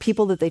with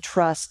people that they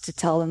trust to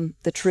tell them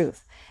the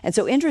truth. And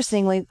so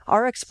interestingly,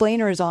 our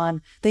explainers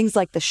on things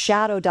like the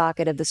shadow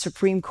docket of the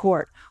Supreme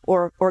Court,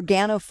 or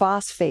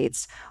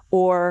organophosphates,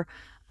 or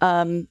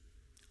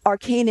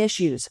arcane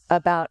issues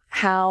about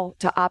how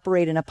to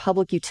operate in a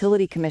public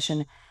utility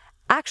commission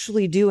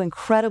actually do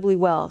incredibly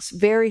well.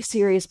 Very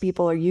serious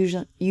people are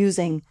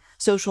using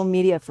social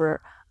media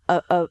for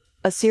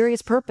a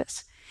serious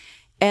purpose.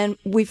 And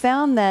we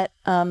found that,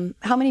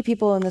 how many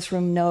people in this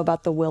room know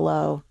about the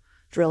Willow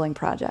drilling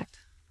project?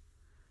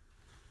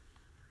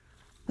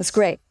 That's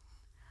great.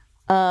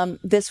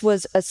 This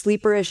was a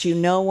sleeper issue.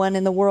 No one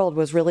in the world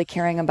was really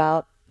caring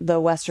about the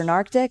Western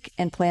Arctic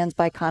and plans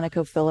by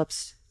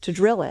ConocoPhillips to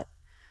drill it.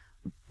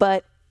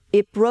 But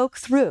it broke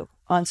through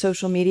on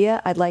social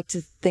media. I'd like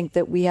to think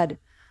that we had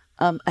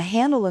a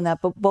handle in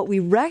that. But what we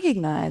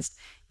recognized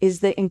is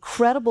that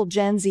incredible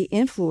Gen Z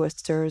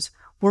influencers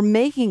were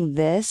making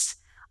this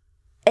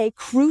a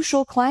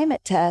crucial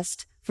climate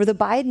test for the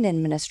Biden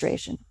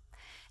administration.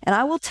 And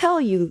I will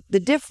tell you the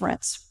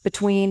difference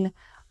between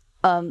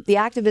the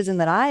activism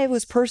that I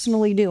was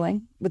personally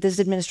doing with this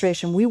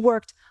administration. We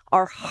worked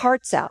our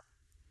hearts out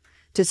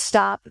to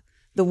stop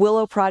the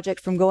Willow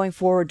project from going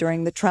forward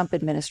during the Trump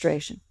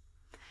administration.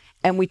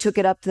 And we took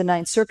it up to the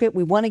Ninth Circuit.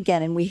 We won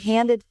again, and we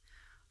handed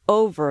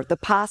over the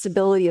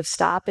possibility of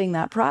stopping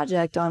that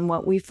project on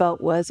what we felt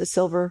was a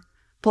silver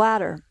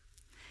platter.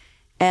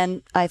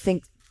 And I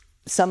think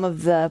some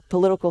of the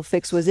political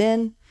fix was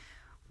in.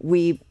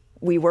 We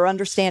were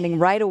understanding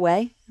right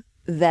away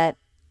that,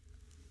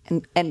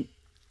 and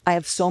I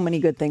have so many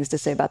good things to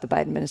say about the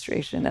Biden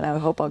administration, and I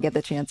hope I'll get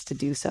the chance to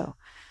do so.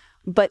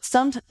 But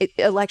some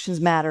elections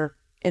matter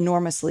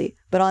enormously.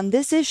 But on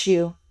this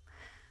issue,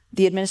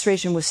 the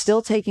administration was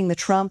still taking the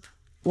Trump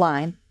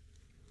line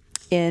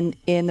in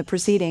the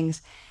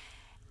proceedings.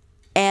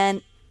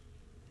 And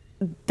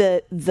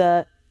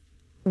the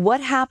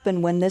what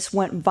happened when this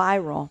went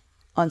viral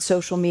on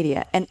social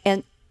media,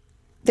 and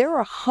there were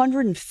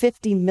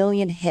 150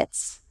 million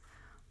hits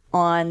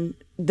on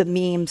the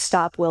meme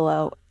Stop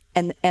Willow,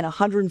 and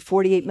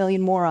 148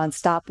 million more on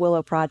Stop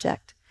Willow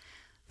Project.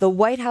 The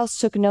White House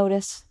took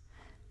notice,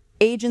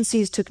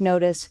 agencies took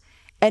notice,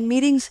 and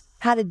meetings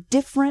had a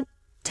different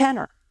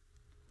tenor.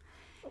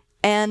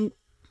 And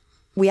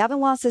we haven't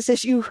lost this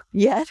issue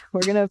yet.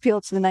 We're going to appeal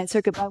it to the Ninth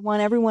Circuit. But I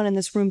want everyone in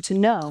this room to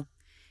know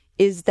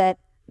is that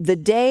the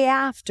day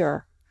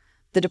after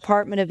the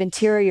Department of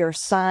Interior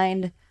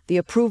signed the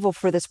approval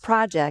for this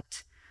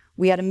project,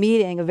 we had a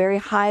meeting, a very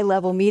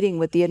high-level meeting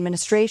with the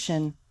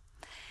administration.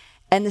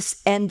 And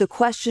the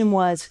question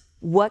was,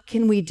 what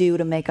can we do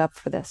to make up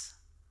for this?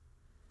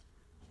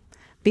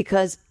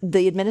 Because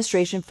the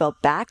administration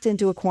felt backed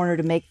into a corner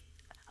to make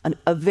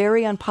a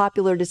very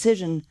unpopular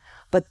decision,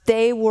 but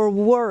they were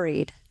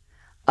worried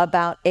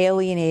about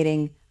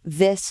alienating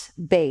this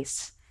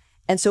base.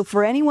 And so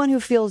for anyone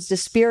who feels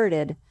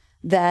dispirited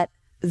that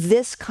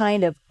this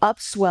kind of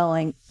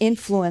upswelling,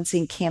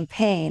 influencing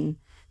campaign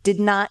did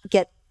not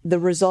get the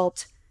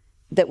result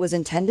that was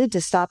intended to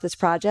stop this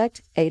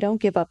project, A,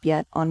 don't give up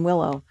yet on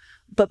Willow,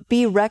 but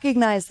B,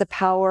 recognize the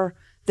power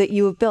that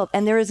you have built.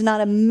 And there is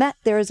not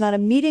a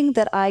meeting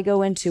that I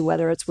go into,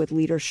 whether it's with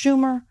Leader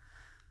Schumer,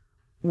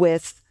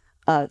 with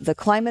the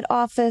Climate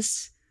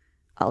Office,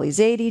 Ali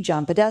Zaidi,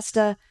 John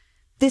Podesta.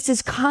 This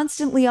is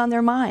constantly on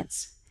their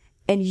minds.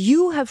 And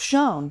you have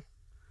shown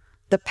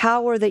the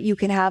power that you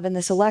can have in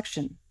this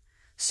election.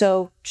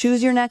 So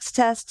choose your next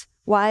test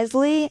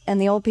wisely, and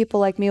the old people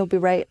like me will be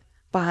right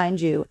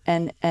behind you,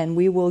 and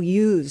we will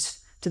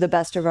use to the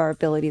best of our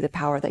ability the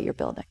power that you're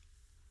building.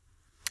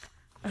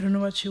 I don't know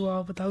about you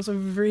all, but that was a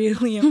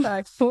really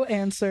impactful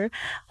answer.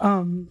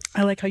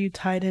 I like how you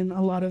tied in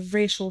a lot of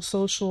racial,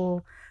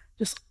 social,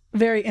 just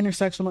very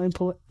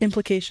intersectional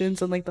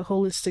implications and like the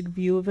holistic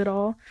view of it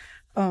all.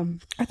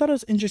 I thought it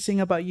was interesting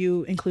about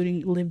you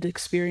including lived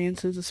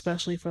experiences,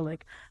 especially for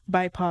like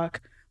BIPOC,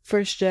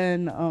 first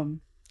gen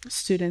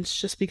students,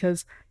 just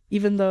because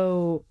even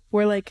though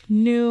we're like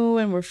new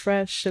and we're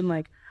fresh and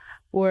like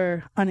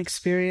we're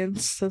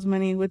unexperienced, as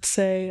many would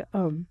say,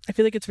 I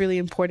feel like it's really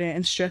important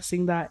in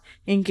stressing that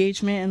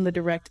engagement and the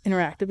direct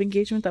interactive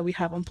engagement that we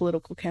have on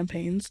political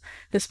campaigns,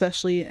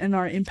 especially in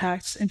our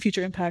impacts and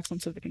future impacts on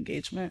civic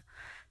engagement.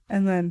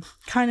 And then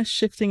kind of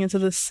shifting into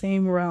the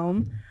same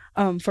realm,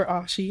 for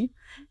Ashi,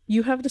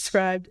 you have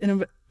described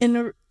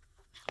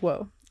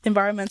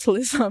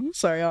environmentalism,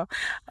 sorry y'all,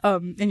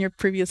 in your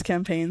previous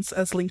campaigns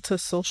as linked to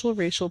social,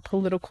 racial,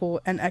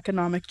 political, and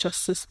economic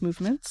justice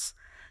movements.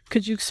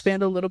 Could you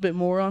expand a little bit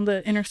more on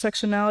the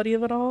intersectionality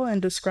of it all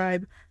and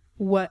describe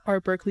what are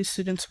Berkeley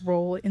students'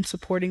 role in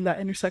supporting that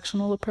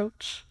intersectional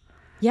approach?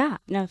 Yeah,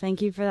 no,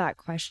 thank you for that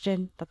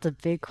question. That's a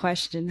big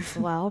question as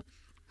well.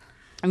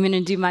 I'm going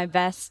to do my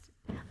best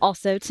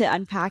also to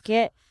unpack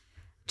it,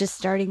 just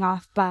starting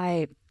off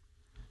by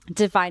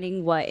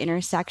defining what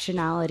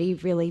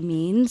intersectionality really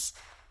means,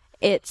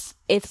 it's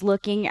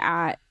looking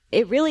at,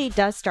 it really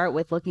does start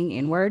with looking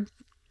inward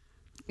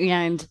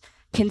and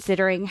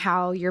considering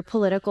how your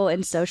political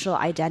and social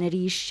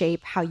identities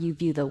shape how you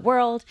view the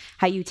world,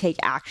 how you take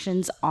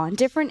actions on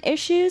different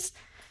issues.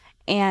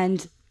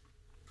 And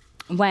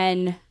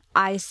when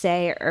I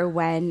say, or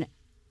when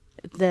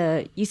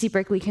the UC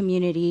Berkeley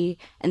community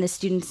and the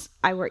students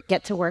I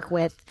get to work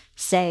with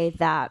say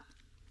that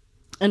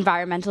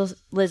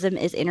environmentalism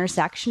is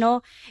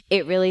intersectional,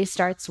 it really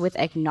starts with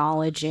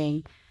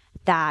acknowledging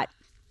that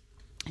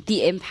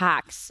the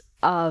impacts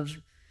of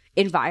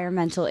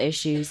environmental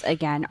issues,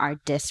 again, are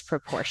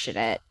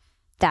disproportionate,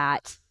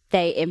 that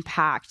they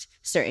impact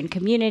certain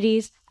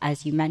communities,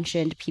 as you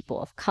mentioned,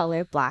 people of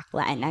color, Black,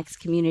 Latinx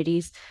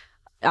communities,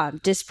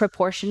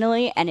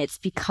 disproportionately. And it's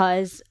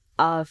because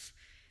of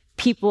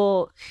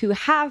people who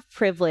have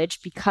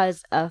privilege,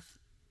 because of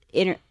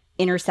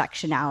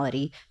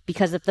intersectionality,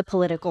 because of the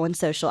political and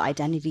social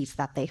identities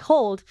that they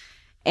hold,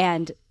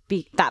 and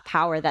that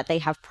power that they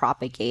have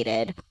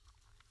propagated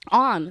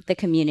on the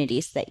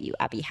communities that you,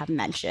 Abby, have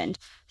mentioned.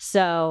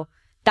 So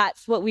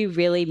that's what we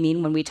really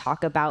mean when we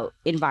talk about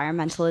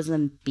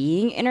environmentalism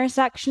being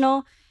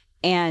intersectional.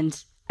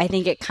 And I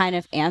think it kind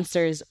of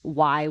answers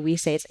why we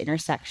say it's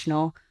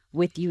intersectional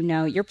with, you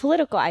know, your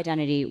political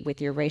identity, with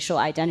your racial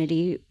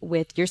identity,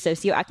 with your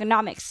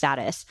socioeconomic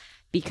status.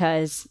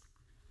 Because,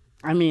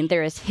 I mean,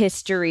 there is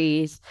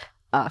histories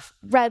of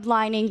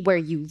redlining, where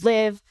you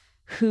live,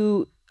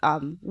 who,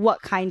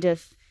 what kind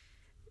of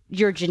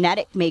your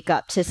genetic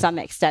makeup to some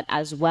extent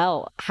as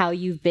well, how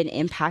you've been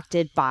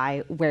impacted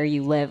by where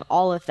you live.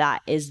 All of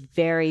that is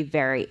very,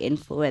 very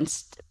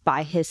influenced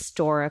by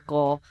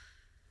historical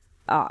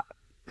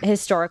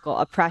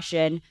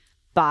oppression,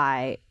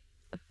 by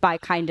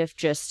kind of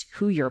just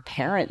who your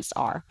parents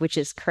are, which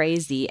is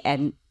crazy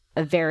and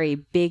a very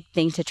big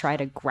thing to try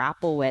to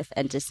grapple with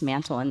and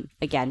dismantle. And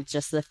again,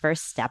 just the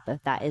first step of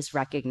that is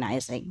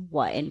recognizing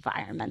what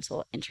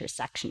environmental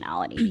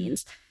intersectionality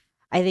means.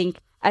 I think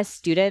as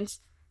students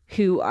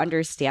who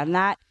understand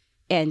that,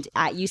 and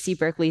at UC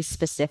Berkeley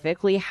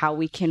specifically, how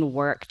we can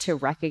work to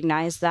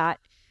recognize that,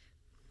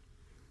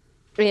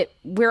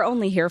 we're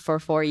only here for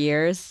 4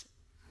 years.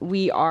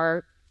 We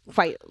are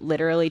quite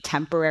literally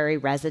temporary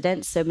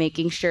residents. So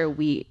making sure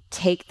we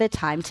take the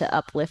time to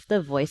uplift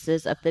the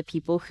voices of the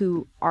people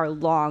who are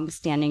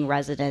long-standing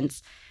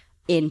residents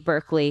in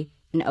Berkeley,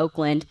 in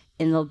Oakland,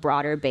 in the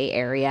broader Bay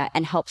Area,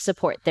 and help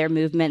support their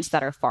movements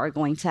that are far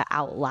going to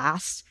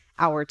outlast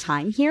our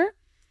time here,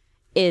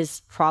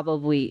 is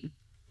probably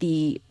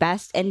the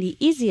best and the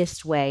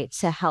easiest way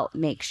to help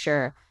make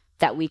sure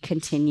that we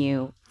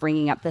continue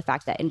bringing up the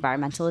fact that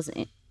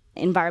environmentalism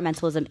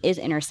is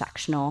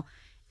intersectional,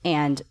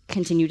 and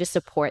continue to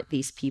support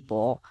these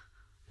people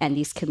and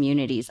these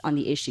communities on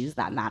the issues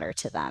that matter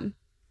to them.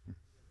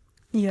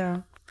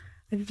 Yeah,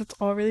 I think that's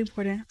all really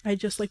important. I'd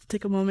just like to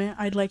take a moment.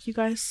 I'd like you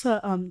guys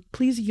to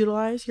please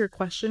utilize your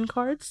question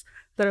cards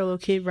that are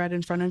located right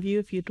in front of you.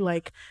 If you'd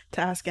like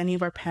to ask any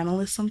of our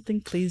panelists something,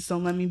 please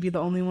don't let me be the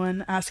only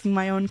one asking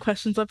my own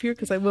questions up here,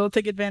 because I will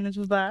take advantage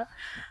of that.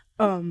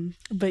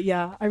 But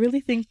yeah, I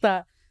really think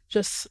that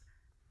just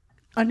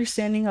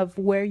understanding of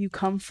where you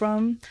come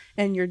from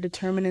and your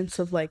determinants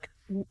of like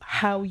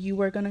how you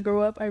are going to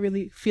grow up, I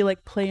really feel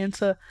like play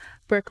into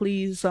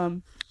Berkeley's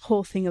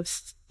whole thing of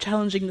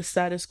challenging the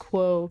status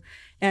quo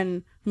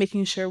and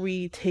making sure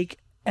we take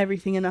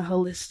everything in a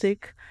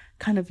holistic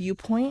kind of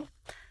viewpoint.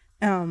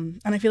 And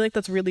I feel like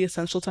that's really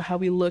essential to how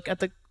we look at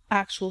the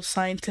actual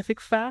scientific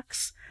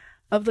facts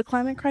of the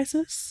climate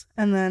crisis.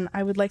 And then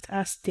I would like to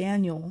ask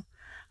Daniel,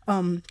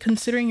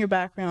 considering your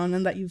background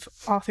and that you've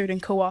authored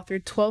and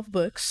co-authored 12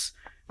 books,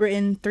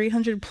 written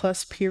 300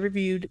 plus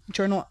peer-reviewed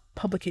journal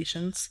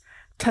publications,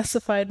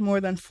 testified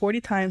more than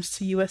 40 times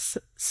to U.S.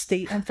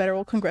 state and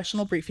federal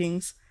congressional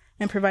briefings,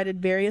 and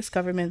provided various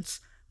governments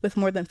with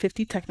more than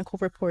 50 technical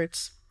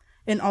reports.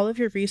 In all of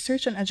your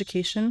research and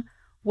education,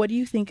 what do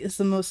you think is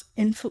the most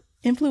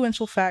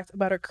influential fact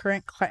about our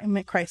current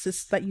climate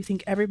crisis that you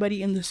think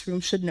everybody in this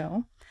room should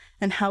know?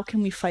 And how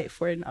can we fight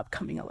for it in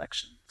upcoming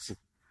elections?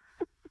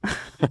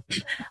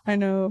 I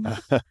know.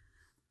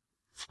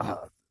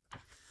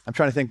 I'm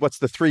trying to think what's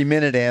the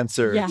 3-minute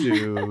answer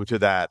to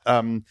that.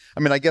 I mean,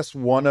 I guess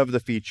one of the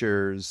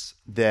features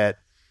that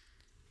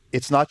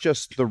it's not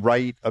just the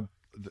right,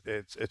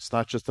 it's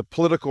not just the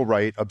political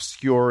right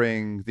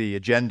obscuring the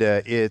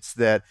agenda. It's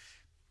that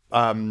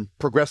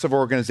progressive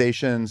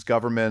organizations,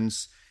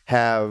 governments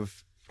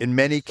have, in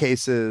many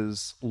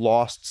cases,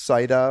 lost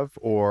sight of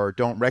or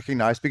don't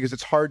recognize, because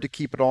it's hard to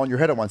keep it all in your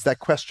head at once. That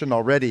question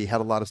already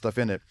had a lot of stuff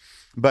in it.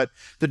 But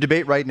the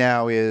debate right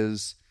now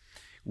is,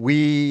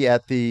 we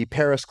at the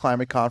Paris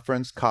Climate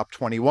Conference,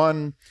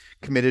 COP21,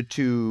 committed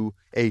to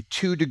a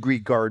 2-degree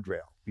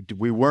guardrail.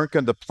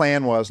 The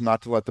plan was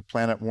not to let the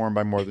planet warm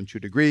by more than 2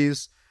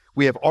 degrees.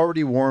 We have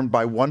already warmed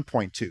by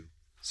 1.2.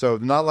 So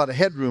not a lot of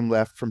headroom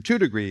left from 2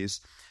 degrees.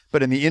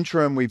 But in the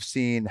interim, we've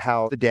seen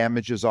how the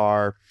damages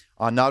are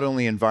on not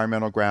only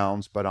environmental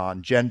grounds, but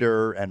on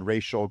gender and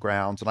racial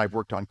grounds. And I've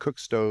worked on cook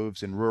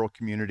stoves in rural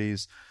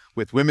communities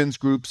with women's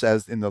groups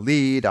as in the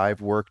lead. I've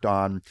worked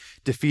on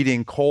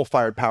defeating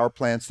coal-fired power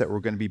plants that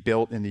were going to be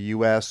built in the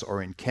US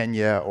or in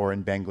Kenya or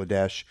in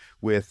Bangladesh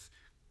with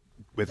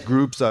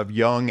groups of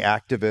young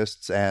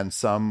activists and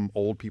some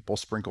old people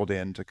sprinkled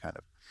in to kind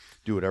of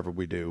do whatever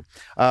we do.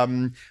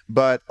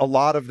 But a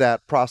lot of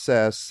that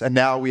process, and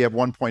now we have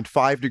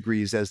 1.5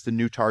 degrees as the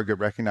new target,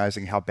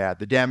 recognizing how bad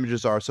the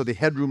damages are. So the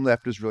headroom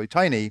left is really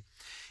tiny,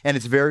 and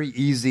it's very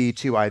easy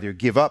to either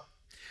give up.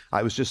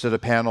 I was just at a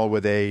panel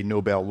with a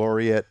Nobel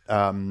laureate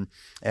and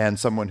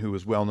someone who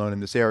was well known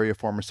in this area,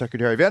 former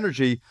Secretary of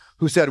Energy,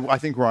 who said, I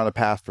think we're on a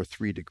path for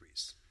 3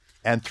 degrees.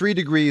 And 3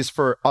 degrees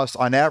for us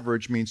on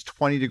average means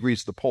 20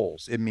 degrees to the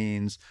poles. It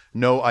means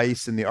no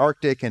ice in the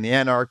Arctic and the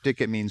Antarctic.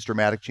 It means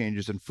dramatic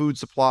changes in food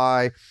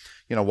supply.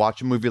 You know,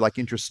 watch a movie like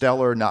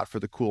Interstellar, not for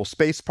the cool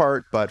space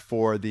part, but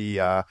for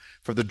the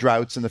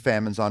droughts and the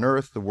famines on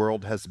Earth. The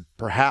world has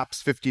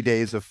perhaps 50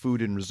 days of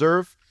food in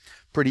reserve.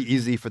 Pretty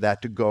easy for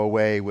that to go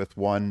away with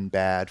one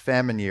bad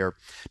famine year.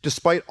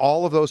 Despite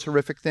all of those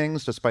horrific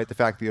things, despite the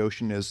fact the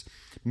ocean is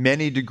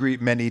many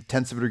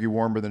tenths of a degree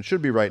warmer than it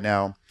should be right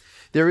now,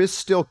 there is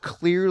still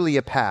clearly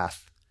a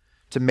path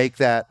to make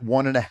that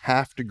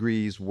 1.5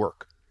 degrees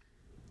work.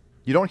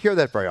 You don't hear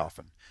that very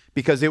often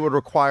because it would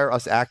require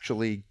us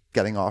actually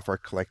getting off our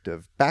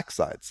collective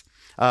backsides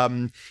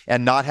and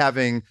not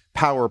having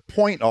power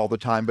point all the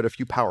time, but a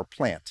few power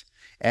plant.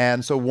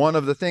 And so one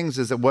of the things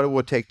is that what it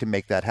would take to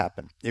make that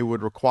happen. It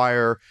would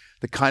require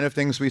the kind of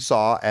things we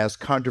saw, as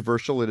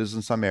controversial it is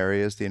in some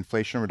areas. The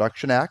Inflation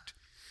Reduction Act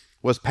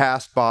was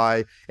passed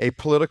by a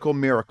political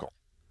miracle.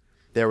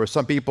 There were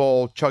some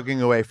people chugging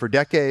away for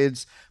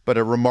decades, but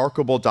a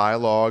remarkable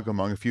dialogue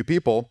among a few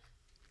people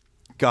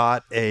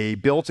got a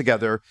bill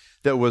together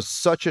that was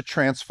such a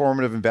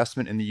transformative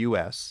investment in the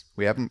U.S.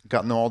 We haven't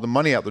gotten all the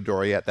money out the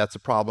door yet. That's a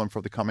problem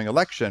for the coming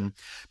election.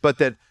 But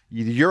that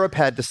Europe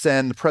had to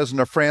send the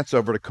president of France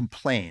over to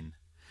complain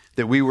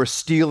that we were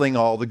stealing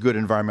all the good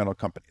environmental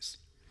companies.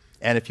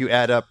 And if you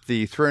add up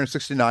the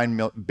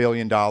 $369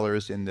 billion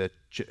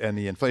in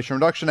the Inflation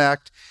Reduction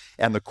Act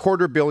and the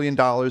 $250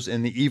 million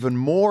in the even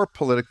more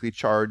politically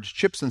charged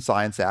Chips and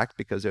Science Act,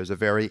 because there's a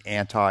very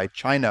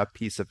anti-China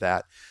piece of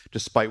that,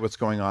 despite what's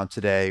going on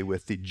today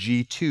with the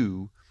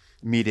G2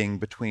 meeting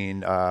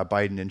between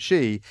Biden and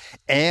Xi,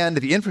 and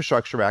the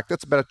Infrastructure Act,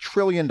 that's about $1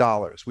 trillion.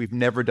 We've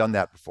never done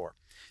that before.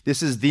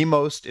 This is the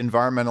most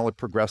environmentally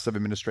progressive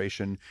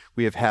administration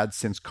we have had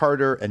since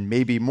Carter, and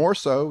maybe more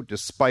so,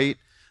 despite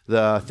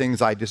the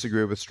things I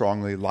disagree with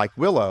strongly, like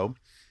Willow,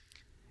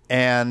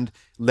 and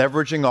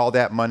leveraging all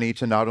that money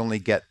to not only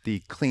get the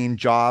clean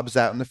jobs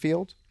out in the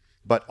field,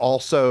 but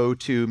also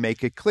to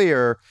make it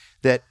clear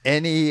that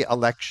any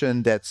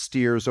election that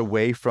steers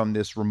away from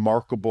this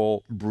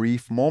remarkable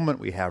brief moment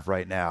we have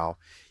right now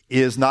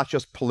is not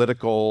just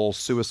political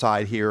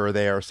suicide here or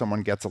there.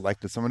 Someone gets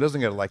elected, someone doesn't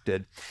get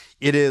elected.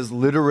 It is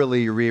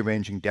literally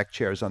rearranging deck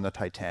chairs on the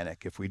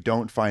Titanic if we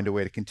don't find a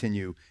way to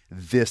continue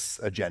this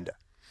agenda.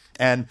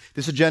 And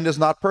this agenda is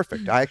not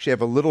perfect. I actually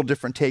have a little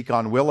different take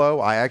on Willow.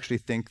 I actually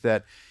think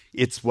that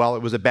while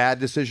it was a bad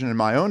decision in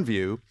my own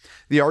view,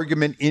 the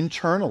argument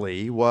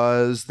internally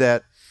was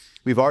that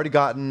we've already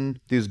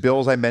gotten these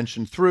bills I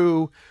mentioned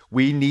through.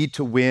 We need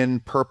to win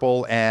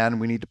purple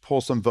and we need to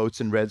pull some votes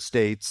in red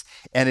states.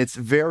 And it's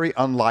very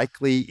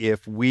unlikely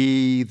if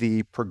we,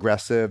 the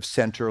progressive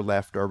center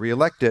left, are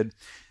reelected,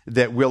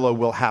 that Willow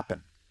will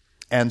happen.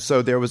 And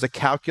so there was a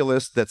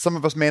calculus that some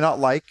of us may not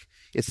like.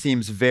 It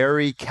seems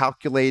very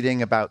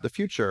calculating about the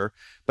future,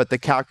 but the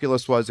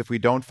calculus was if we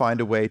don't find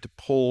a way to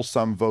pull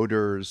some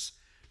voters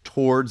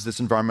towards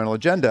this environmental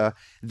agenda,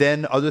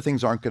 then other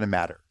things aren't going to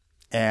matter.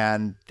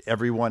 And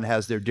everyone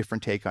has their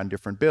different take on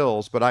different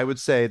bills. But I would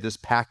say this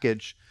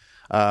package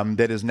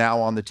that is now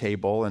on the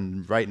table,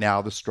 and right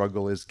now the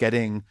struggle is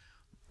getting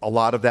a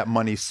lot of that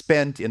money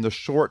spent in the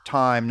short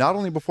time, not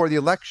only before the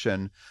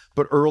election,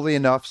 but early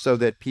enough so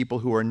that people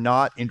who are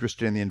not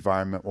interested in the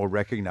environment will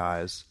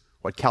recognize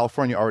what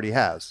California already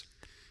has.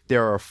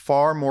 There are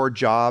far more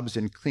jobs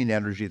in clean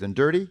energy than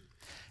dirty.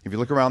 If you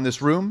look around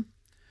this room,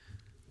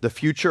 the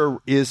future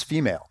is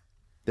female.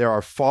 There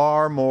are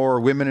far more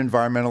women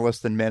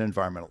environmentalists than men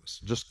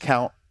environmentalists. Just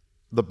count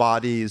the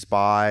bodies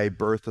by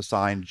birth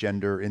assigned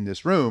gender in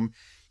this room.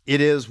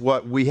 It is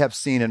what we have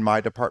seen in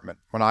my department.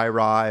 When I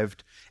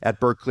arrived at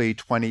Berkeley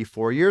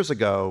 24 years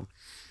ago,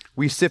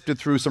 we sifted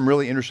through some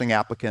really interesting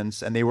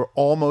applicants, and they were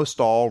almost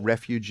all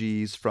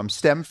refugees from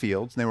STEM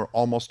fields, and they were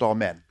almost all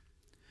men.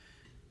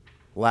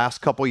 Last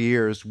couple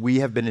years,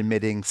 we have been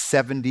admitting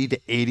 70 to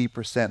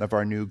 80% of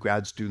our new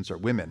grad students are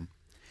women.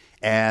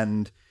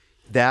 And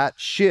that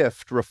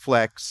shift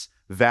reflects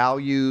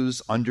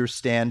values,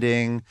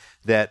 understanding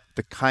that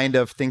the kind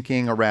of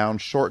thinking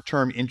around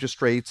short-term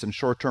interest rates and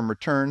short-term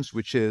returns,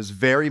 which is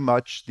very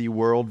much the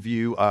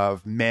worldview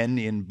of men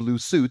in blue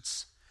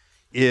suits,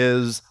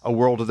 is a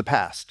world of the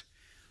past.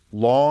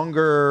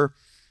 Longer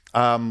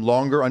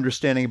longer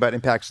understanding about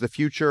impacts of the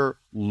future,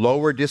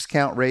 lower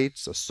discount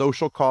rates, a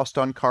social cost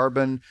on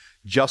carbon,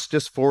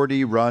 Justice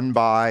 40 run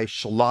by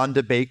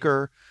Shalonda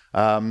Baker,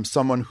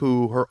 someone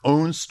who her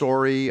own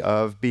story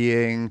of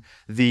being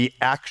the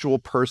actual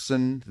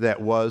person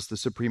that was the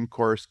Supreme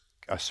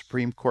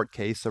Court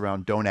case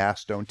around Don't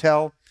Ask, Don't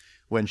Tell,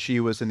 when she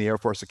was in the Air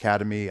Force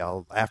Academy,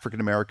 an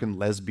African-American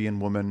lesbian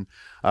woman.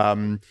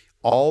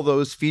 All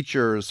those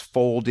features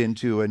fold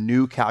into a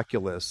new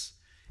calculus.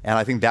 And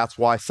I think that's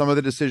why some of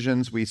the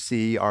decisions we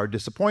see are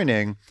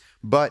disappointing.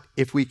 But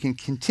if we can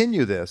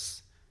continue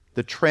this,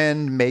 the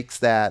trend makes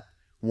that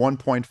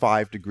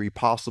 1.5 degree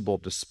possible,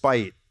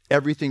 despite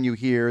everything you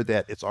hear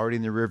that it's already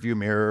in the rearview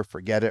mirror,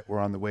 forget it, we're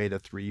on the way to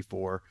 3,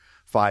 4,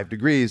 5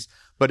 degrees.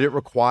 But it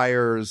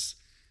requires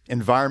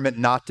environment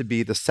not to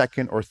be the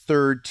second or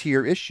third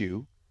tier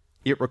issue.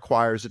 It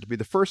requires it to be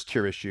the first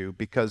tier issue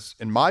because,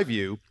 in my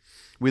view,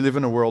 we live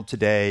in a world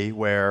today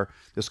where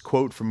this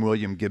quote from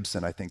William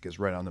Gibson, I think, is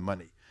right on the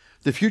money.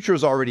 The future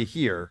is already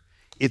here.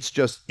 It's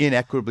just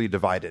inequitably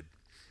divided.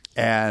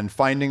 And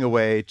finding a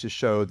way to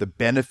show the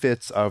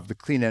benefits of the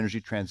clean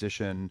energy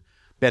transition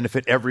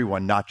benefit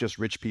everyone, not just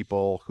rich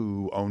people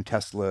who own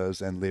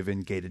Teslas and live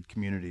in gated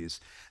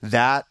communities.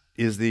 That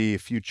is the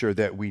future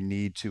that we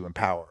need to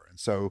empower. And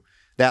so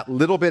that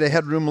little bit of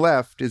headroom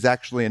left is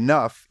actually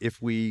enough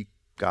if we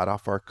got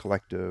off our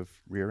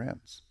collective rear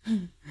ends.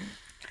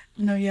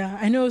 No, yeah.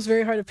 I know it's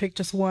very hard to pick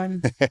just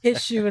one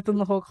issue within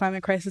the whole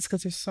climate crisis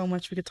because there's so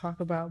much we could talk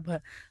about.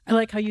 But I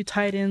like how you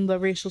tied in the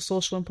racial,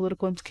 social, and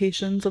political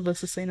implications of the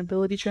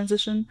sustainability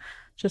transition,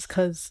 just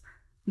because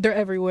they're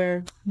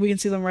everywhere. We can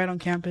see them right on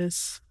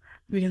campus.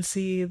 We can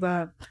see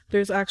that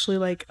there's actually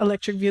like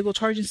electric vehicle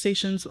charging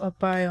stations up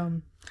by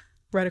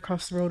right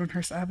across the road on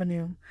Hearst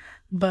Avenue.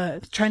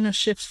 But trying to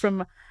shift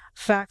from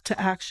fact to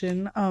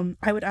action,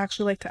 I would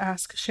actually like to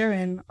ask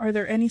Sharon, are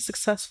there any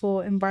successful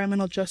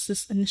environmental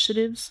justice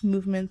initiatives,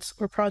 movements,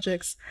 or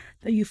projects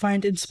that you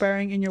find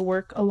inspiring in your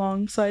work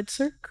alongside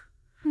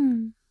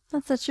CIRC?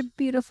 That's such a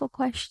beautiful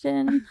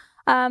question.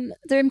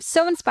 They're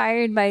so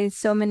inspired by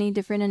so many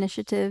different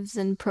initiatives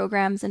and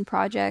programs and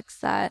projects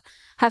that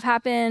have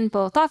happened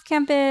both off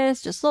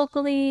campus, just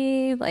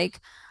locally,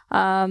 like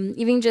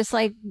even just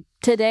like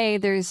today,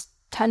 there's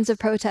tons of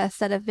protests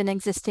that have been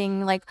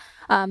existing like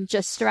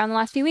just around the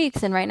last few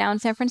weeks and right now in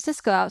San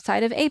Francisco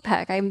outside of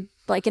APEC. I'm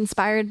like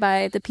inspired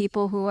by the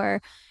people who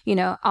are,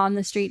 on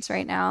the streets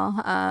right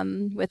now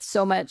with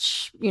so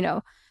much,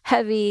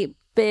 heavy,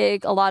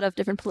 big, a lot of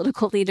different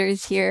political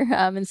leaders here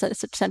in such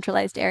a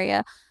centralized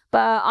area.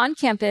 But on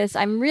campus,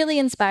 I'm really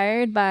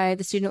inspired by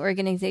the student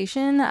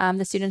organization,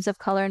 the Students of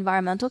Color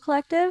Environmental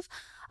Collective.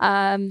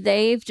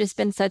 They've just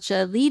been such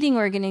a leading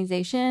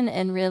organization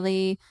and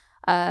really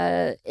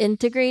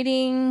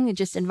integrating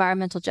just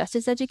environmental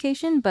justice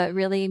education, but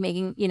really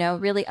making,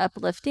 really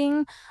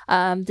uplifting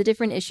the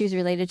different issues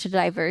related to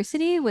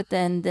diversity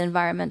within the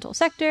environmental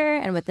sector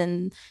and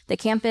within the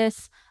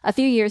campus. A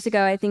few years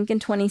ago, I think in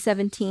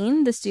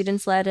 2017, the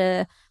students led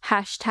a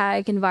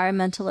hashtag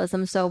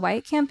environmentalism so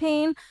white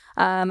campaign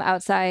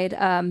outside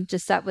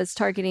just that was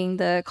targeting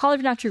the College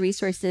of Natural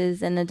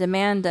Resources and the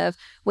demand of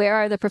where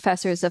are the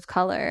professors of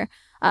color.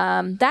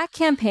 That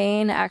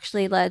campaign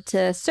actually led to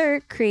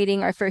CIRC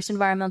creating our first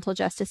environmental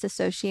justice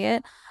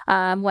associate,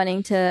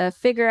 wanting to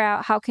figure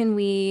out how can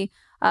we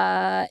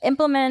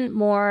implement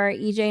more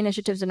EJ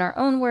initiatives in our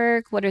own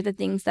work. What are the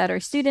things that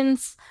our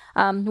students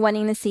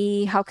wanting to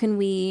see? How can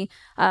we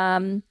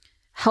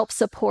help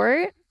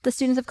support the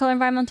Students of Color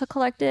Environmental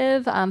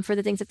Collective for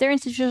the things that they're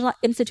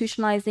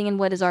institutionalizing, and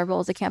what is our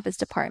role as a campus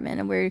department,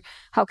 and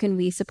how can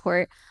we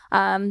support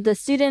the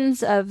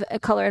Students of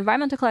Color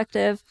Environmental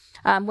Collective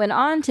went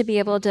on to be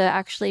able to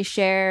actually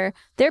share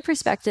their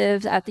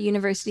perspectives at the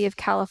University of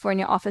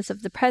California Office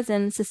of the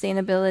President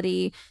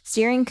Sustainability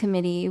Steering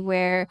Committee,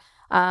 where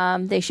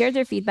they shared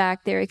their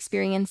feedback, their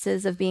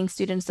experiences of being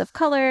students of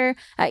color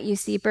at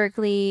UC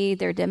Berkeley,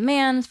 their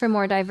demands for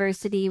more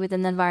diversity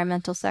within the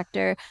environmental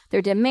sector,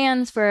 their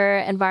demands for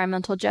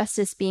environmental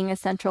justice being a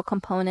central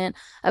component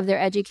of their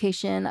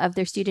education, of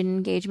their student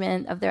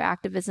engagement, of their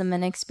activism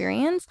and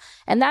experience.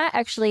 And that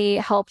actually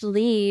helped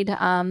lead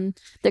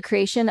the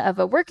creation of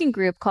a working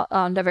group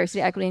called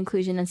Diversity, Equity,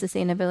 Inclusion, and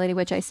Sustainability,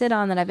 which I sit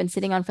on, that I've been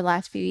sitting on for the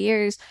last few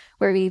years,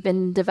 where we've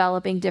been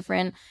developing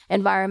different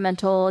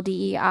environmental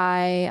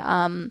DEI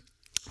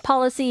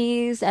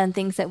policies and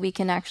things that we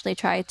can actually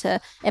try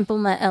to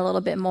implement a little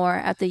bit more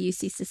at the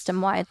UC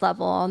system-wide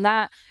level. And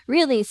that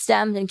really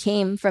stemmed and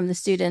came from the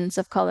Students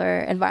of Color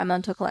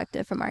Environmental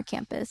Collective from our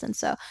campus. And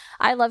so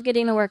I love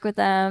getting to work with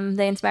them.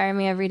 They inspire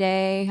me every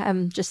day.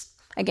 I'm just,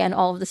 again,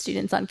 all of the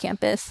students on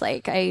campus,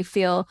 like I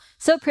feel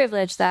so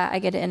privileged that I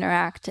get to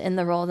interact in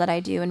the role that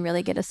I do and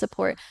really get to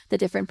support the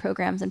different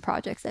programs and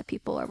projects that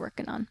people are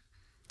working on.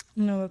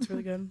 No, that's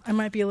really good. I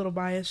might be a little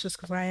biased just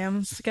because I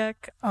am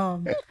SCEC.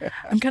 I'm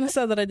kind of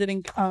sad that I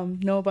didn't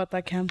know about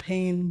that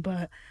campaign,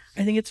 but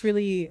I think it's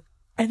really,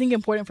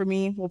 important for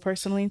me,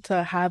 personally,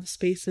 to have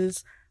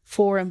spaces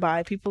for and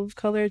by people of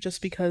color,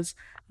 just because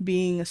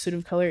being a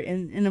student of color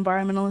in an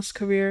environmentalist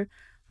career,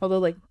 Although,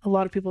 like, a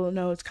lot of people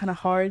know it's kind of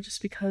hard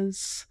just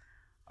because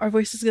our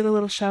voices get a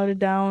little shouted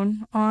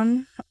down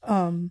on.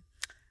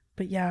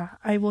 But yeah,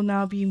 I will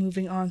now be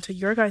moving on to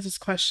your guys'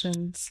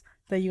 questions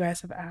that you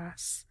guys have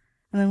asked.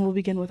 And then we'll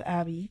begin with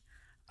Abby.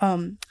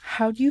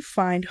 How do you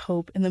find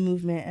hope in the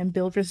movement and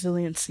build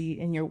resiliency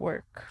in your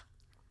work?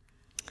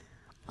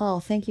 Oh,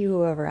 thank you,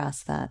 whoever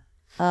asked that.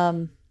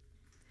 Well,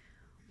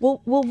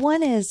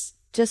 one is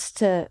just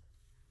to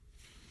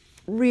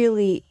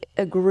really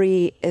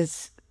agree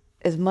as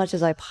much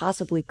as I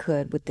possibly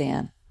could with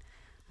Dan.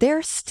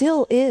 There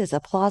still is a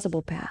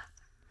plausible path.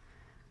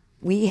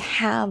 We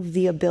have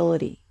the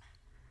ability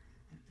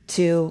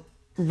to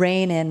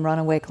rein in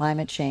runaway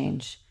climate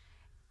change.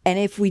 And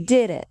if we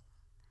did it,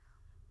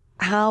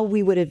 how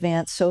we would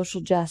advance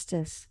social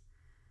justice,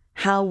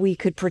 how we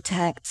could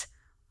protect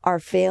our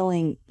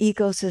failing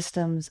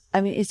ecosystems.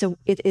 I mean,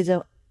 it is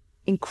a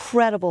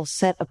incredible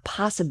set of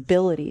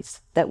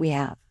possibilities that we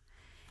have.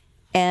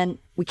 And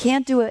we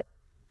can't do it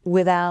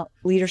without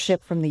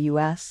leadership from the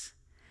U.S.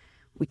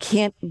 We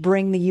can't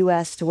bring the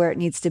U.S. to where it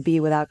needs to be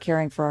without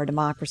caring for our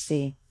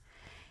democracy.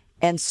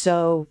 And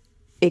so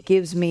it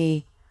gives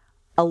me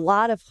a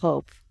lot of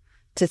hope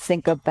to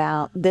think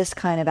about this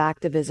kind of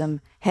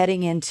activism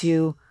heading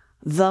into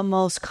the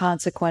most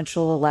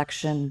consequential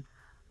election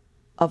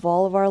of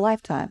all of our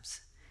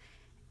lifetimes.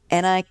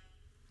 And I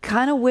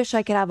kind of wish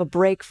I could have a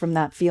break from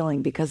that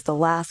feeling because the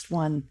last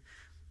one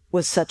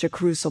was such a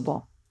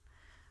crucible.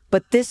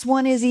 But this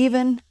one is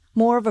even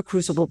more of a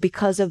crucible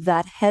because of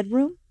that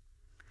headroom,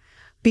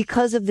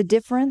 because of the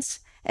difference.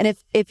 And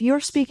if you're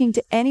speaking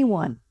to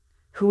anyone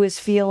who is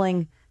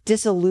feeling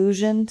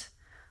disillusioned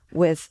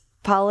with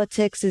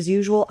politics as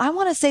usual, I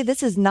want to say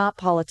this is not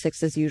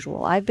politics as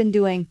usual. I've been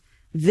doing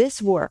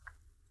this work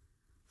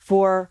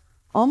for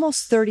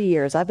almost 30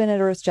 years. I've been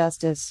at Earth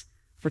Justice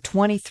for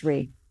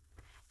 23.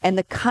 And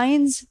the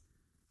kind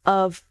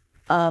of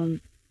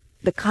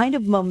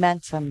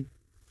momentum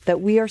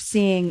that we are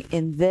seeing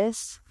in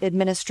this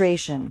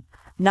administration,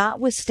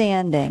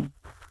 notwithstanding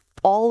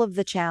all of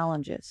the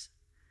challenges,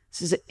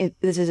 this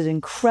is an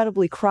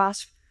incredibly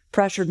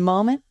cross-pressured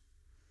moment,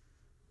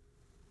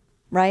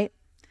 right?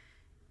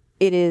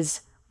 It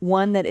is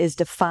one that is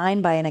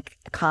defined by an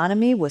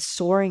economy with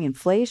soaring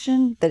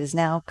inflation that is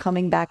now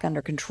coming back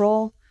under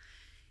control.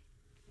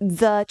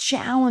 The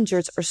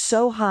challenges are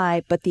so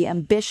high, but the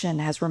ambition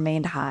has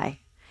remained high.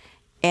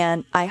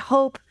 And I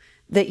hope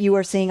that you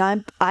are seeing,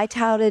 I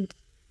touted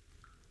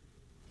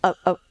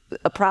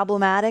a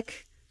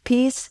problematic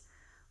piece,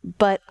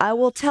 but I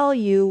will tell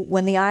you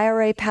when the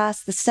IRA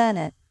passed the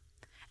Senate,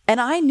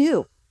 and I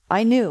knew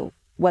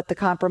what the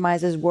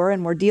compromises were,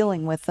 and we're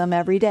dealing with them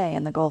every day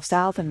in the Gulf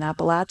South and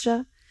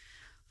Appalachia.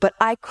 But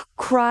I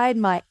cried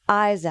my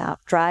eyes out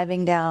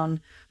driving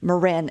down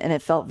Marin, and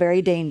it felt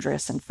very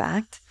dangerous, in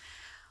fact,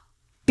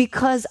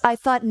 because I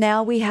thought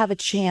now we have a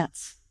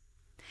chance.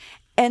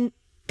 And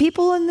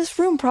people in this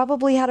room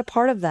probably had a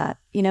part of that,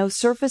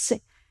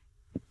 surfacing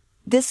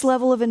this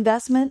level of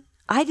investment.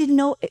 I didn't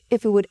know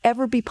if it would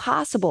ever be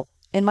possible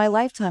in my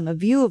lifetime, a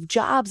view of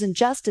jobs and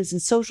justice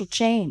and social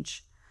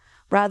change,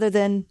 rather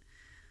than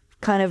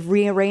kind of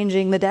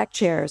rearranging the deck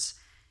chairs.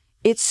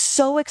 It's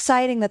so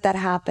exciting that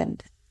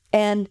happened.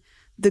 And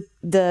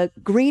the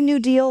Green New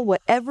Deal,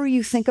 whatever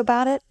you think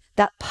about it,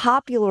 that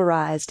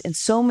popularized in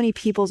so many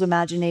people's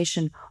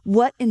imagination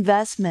what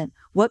investment,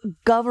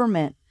 what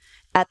government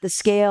at the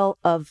scale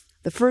of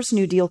the first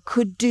New Deal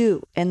could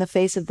do in the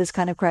face of this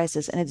kind of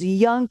crisis. And it's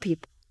young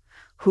people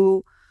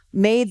who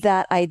made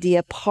that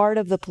idea part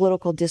of the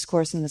political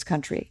discourse in this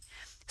country.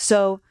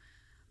 So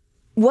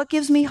what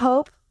gives me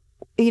hope?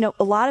 A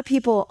lot of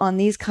people on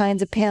these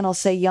kinds of panels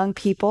say young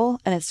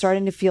people, and it's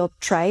starting to feel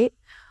trite.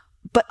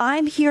 But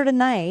I'm here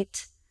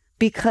tonight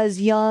because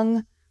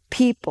young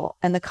people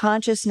and the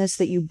consciousness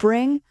that you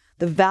bring,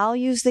 the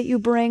values that you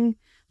bring,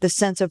 the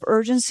sense of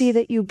urgency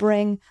that you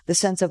bring, the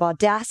sense of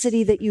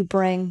audacity that you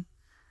bring,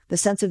 the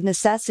sense of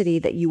necessity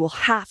that you will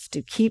have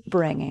to keep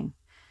bringing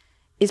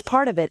is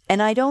part of it.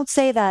 And I don't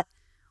say that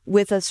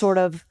with a sort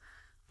of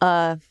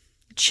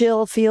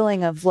chill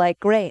feeling of like,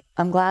 great,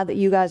 I'm glad that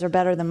you guys are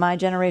better than my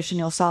generation,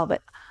 you'll solve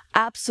it.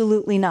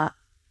 Absolutely not.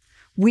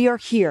 We are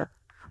here.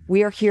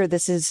 We are here.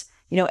 This is,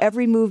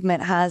 every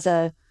movement has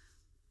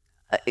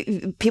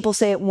people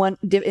say it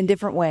in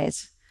different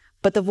ways,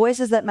 but the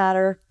voices that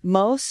matter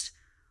most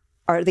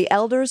are the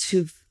elders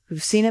who've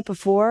seen it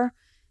before,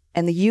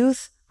 and the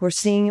youth who are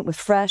seeing it with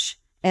fresh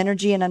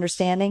energy and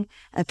understanding.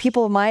 And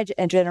people of my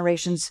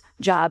generation's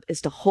job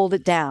is to hold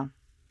it down,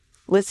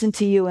 listen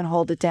to you and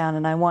hold it down.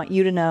 And I want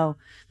you to know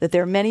that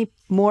there are many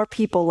more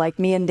people like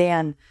me and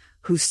Dan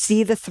who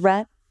see the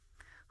threat,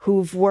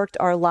 who've worked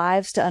our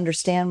lives to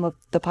understand what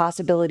the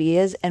possibility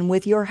is. And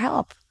with your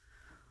help,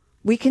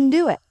 we can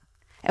do it.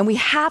 And we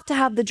have to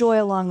have the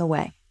joy along the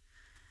way.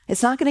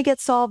 It's not going to get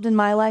solved in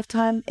my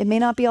lifetime. It may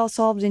not be all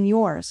solved in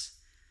yours.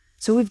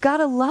 So we've got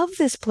to love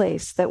this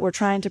place that we're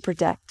trying to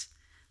protect.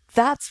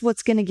 That's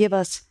what's going to give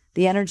us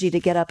the energy to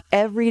get up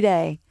every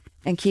day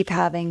and keep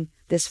having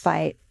this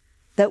fight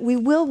that we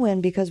will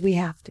win because we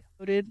have to.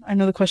 I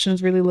know the question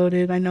is really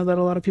loaded. I know that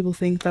a lot of people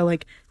think that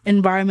like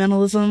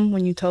environmentalism,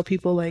 when you tell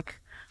people like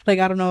I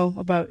don't know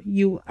about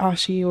you,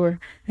 Ashi, or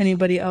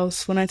anybody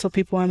else, when I tell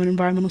people I'm an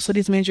environmental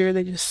studies major,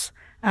 they just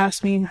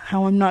ask me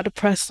how I'm not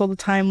depressed all the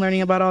time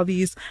learning about all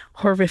these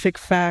horrific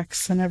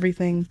facts and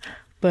everything.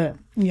 But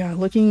yeah,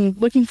 looking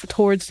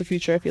towards the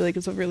future, I feel like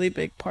is a really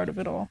big part of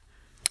it all.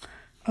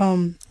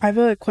 I have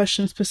a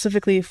question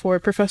specifically for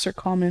Professor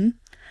Common.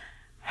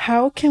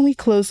 How can we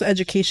close the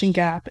education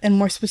gap, and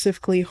more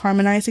specifically,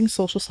 harmonizing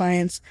social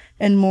science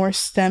and more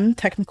STEM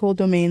technical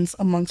domains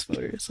amongst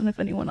voters? And if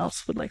anyone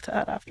else would like to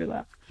add after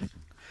that.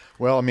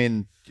 Well, I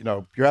mean,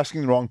 you're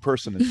asking the wrong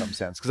person in some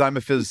sense, because I'm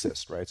a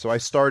physicist, right? So I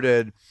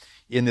started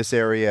in this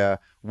area.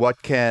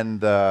 What can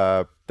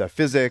the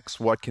physics,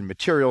 what can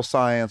material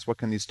science, what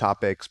can these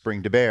topics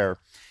bring to bear?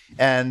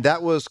 And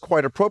that was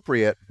quite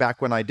appropriate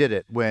back when I did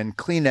it, when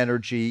clean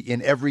energy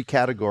in every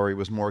category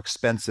was more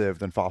expensive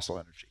than fossil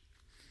energy.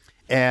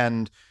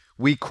 And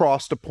we've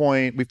crossed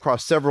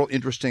several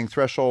interesting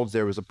thresholds.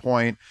 There was a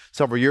point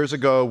several years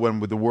ago when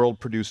the world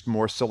produced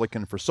more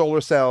silicon for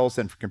solar cells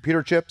than for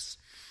computer chips.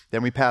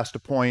 Then we passed a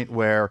point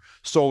where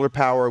solar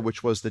power,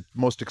 which was the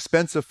most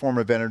expensive form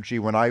of energy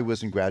when I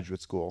was in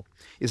graduate school,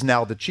 is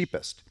now the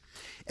cheapest.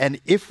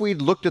 And if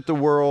we'd looked at the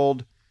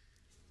world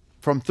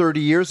from 30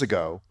 years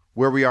ago,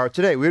 where we are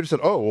today, we would have said,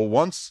 oh, well,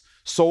 once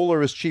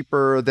solar is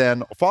cheaper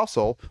than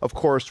fossil, of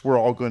course,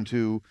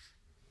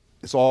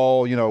 it's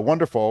all,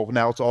 wonderful.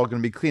 Now it's all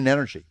going to be clean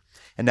energy.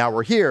 And now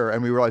we're here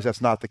and we realize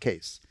that's not the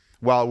case.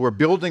 While we're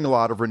building a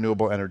lot of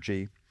renewable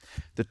energy,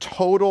 the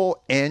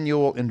total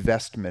annual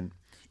investment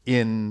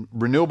in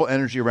renewable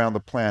energy around the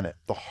planet,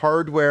 the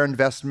hardware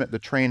investment, the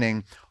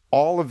training,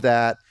 all of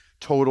that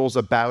totals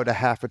about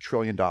 $500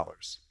 billion.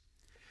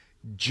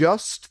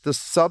 Just the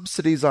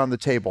subsidies on the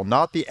table,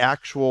 not the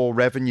actual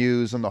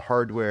revenues and the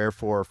hardware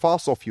for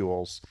fossil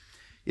fuels,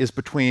 is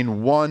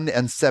between 1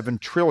 and 7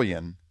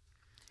 trillion.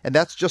 And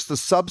that's just the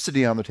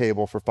subsidy on the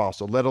table for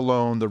fossil, let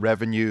alone the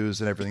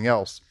revenues and everything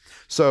else.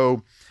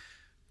 So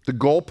the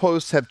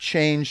goalposts have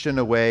changed in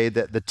a way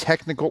that the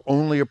technical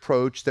only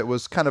approach that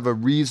was kind of a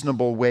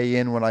reasonable way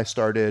in when I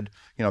started,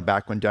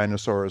 back when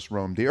dinosaurs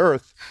roamed the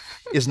earth,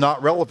 is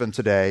not relevant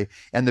today.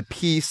 And the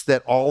piece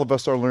that all of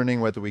us are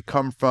learning, whether we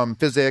come from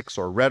physics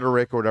or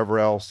rhetoric or whatever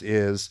else,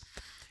 is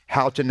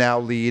how to now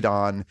lead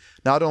on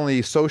not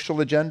only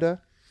social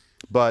agenda,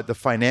 but the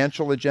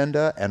financial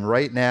agenda. And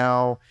right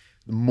now,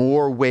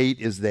 more weight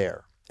is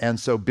there. And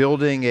so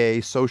building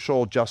a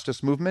social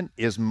justice movement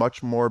is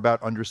much more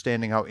about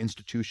understanding how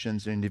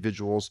institutions and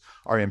individuals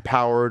are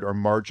empowered or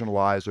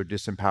marginalized or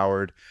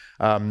disempowered.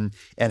 And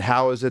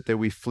how is it that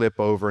we flip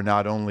over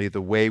not only the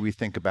way we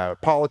think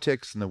about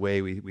politics and the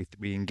way we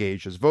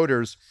engage as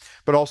voters,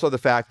 but also the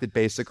fact that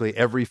basically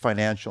every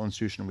financial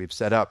institution we've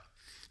set up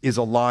is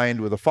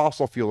aligned with a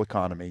fossil fuel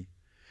economy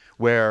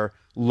where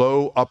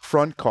low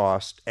upfront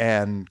cost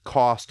and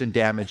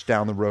damage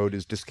down the road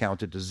is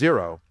discounted to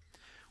zero.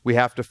 We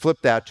have to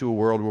flip that to a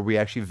world where we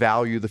actually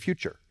value the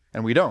future.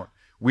 And we don't.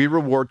 We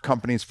reward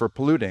companies for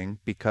polluting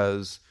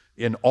because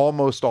in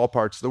almost all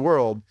parts of the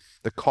world,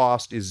 the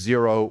cost is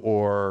zero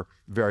or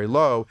very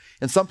low.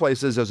 In some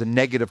places, there's a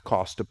negative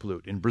cost to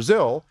pollute. In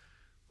Brazil,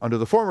 under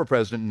the former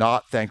president,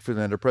 not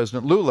thankfully under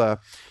President Lula,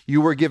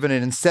 you were given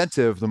an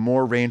incentive the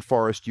more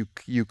rainforest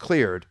you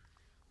cleared.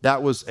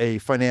 That was a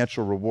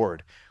financial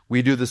reward.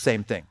 We do the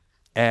same thing.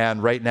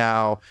 And right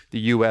now, the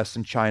US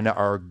and China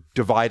are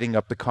dividing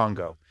up the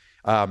Congo.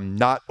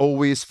 Not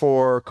always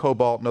for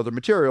cobalt and other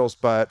materials,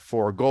 but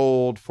for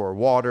gold, for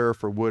water,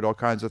 for wood, all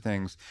kinds of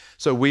things.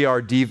 So we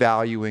are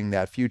devaluing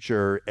that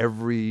future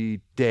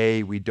every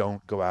day we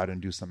don't go out and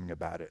do something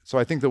about it. So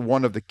I think that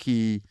one of the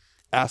key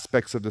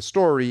aspects of the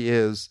story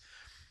is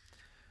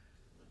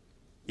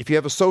if you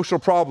have a social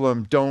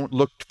problem, don't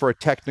look for a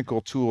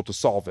technical tool to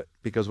solve it.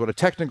 Because what a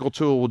technical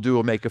tool will do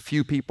will make a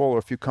few people or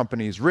a few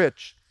companies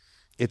rich.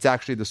 It's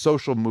actually the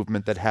social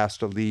movement that has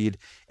to lead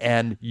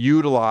and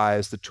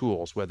utilize the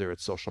tools, whether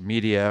it's social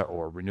media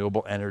or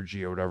renewable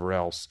energy or whatever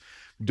else.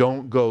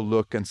 Don't go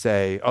look and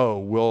say, oh,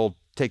 we'll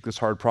take this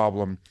hard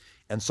problem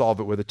and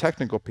solve it with a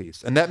technical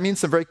piece. And that means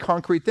some very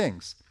concrete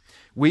things.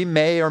 We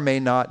may or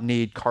may not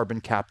need carbon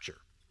capture.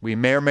 We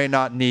may or may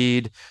not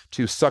need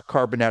to suck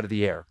carbon out of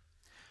the air.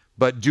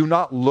 But do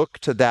not look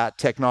to that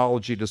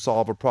technology to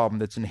solve a problem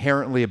that's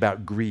inherently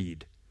about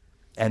greed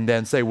and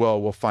then say,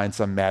 well, we'll find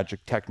some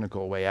magic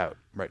technical way out.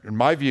 Right? In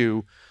my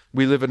view,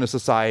 we live in a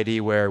society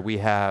where we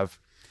have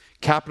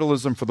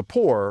capitalism for the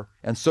poor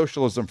and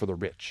socialism for the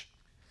rich.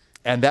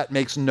 And that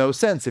makes no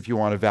sense if you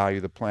want to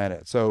value the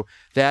planet. So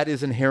that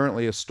is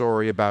inherently a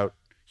story about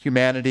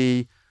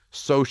humanity,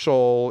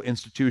 social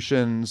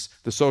institutions,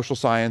 the social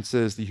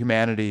sciences, the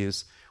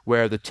humanities,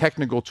 where the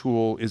technical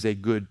tool is a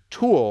good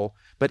tool,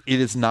 but it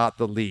is not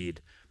the lead.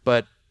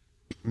 But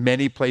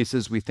many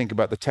places we think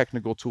about the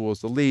technical tool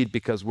as the lead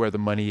because where the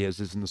money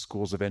is in the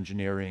schools of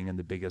engineering and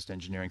the biggest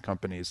engineering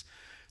companies.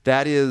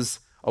 That is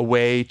a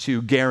way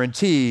to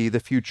guarantee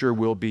the future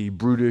will be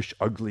brutish,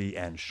 ugly,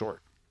 and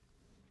short.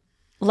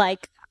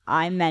 Like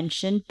I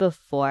mentioned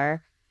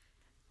before,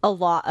 a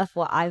lot of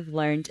what I've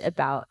learned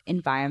about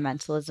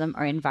environmentalism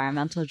or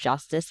environmental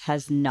justice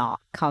has not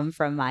come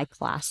from my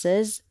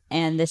classes.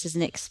 And this is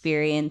an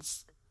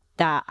experience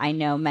that I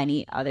know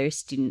many other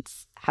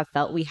students have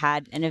felt. We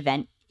had an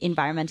event,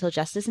 Environmental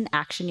Justice in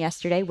Action,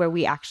 yesterday, where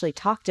we actually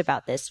talked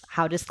about this.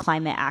 How does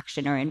climate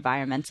action or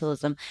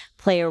environmentalism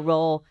play a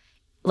role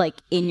like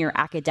in your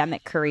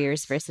academic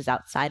careers versus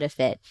outside of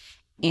it?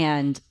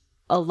 And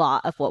a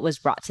lot of what was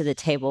brought to the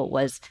table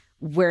was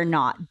we're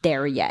not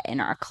there yet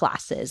in our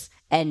classes.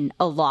 And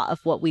a lot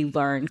of what we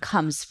learn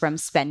comes from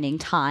spending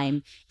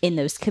time in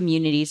those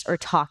communities or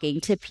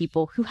talking to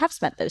people who have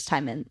spent their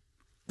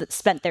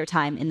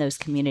time in those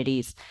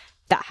communities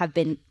that have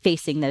been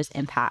facing those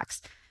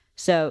impacts.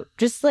 So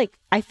just like,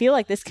 I feel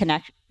like this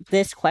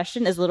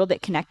question is a little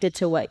bit connected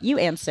to what you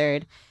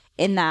answered,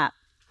 in that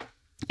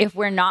if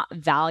we're not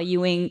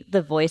valuing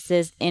the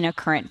voices in a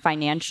current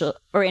financial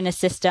or in a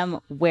system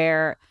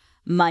where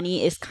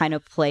money is kind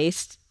of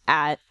placed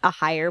at a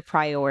higher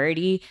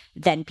priority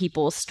than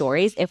people's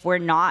stories, if we're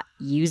not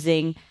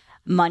using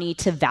money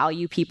to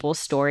value people's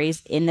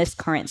stories in this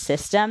current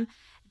system,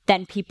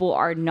 then people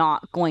are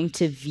not going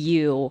to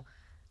view,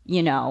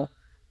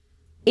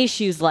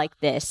 issues like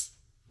this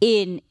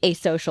in a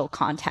social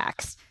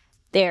context.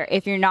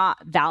 If you're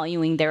not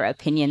valuing their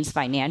opinions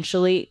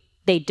financially,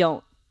 they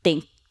don't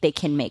think they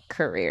can make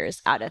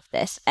careers out of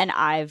this. And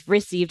I've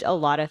received a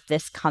lot of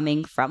this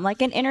coming from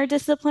like an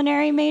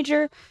interdisciplinary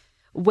major,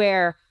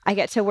 where I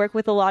get to work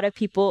with a lot of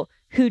people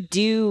who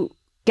do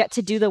get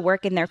to do the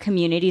work in their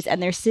communities,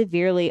 and they're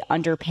severely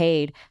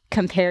underpaid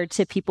compared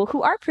to people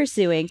who are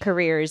pursuing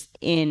careers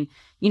in,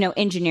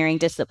 engineering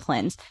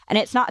disciplines. And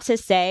it's not to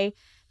say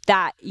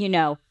that,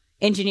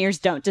 engineers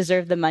don't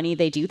deserve the money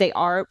they do. They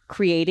are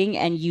creating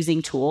and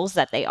using tools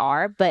that they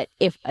are. But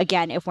if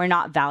we're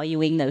not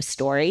valuing those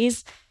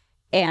stories,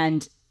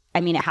 and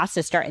it has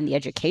to start in the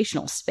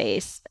educational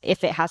space.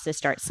 If it has to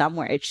start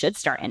somewhere, it should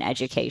start in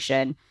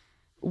education,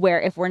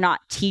 where if we're not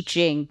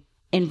teaching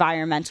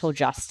environmental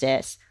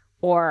justice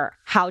or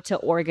how to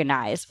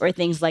organize or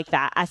things like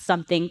that as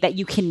something that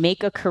you can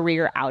make a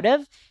career out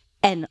of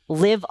and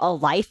live a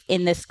life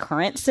in this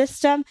current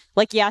system,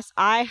 like, yes,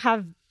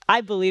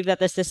 I believe that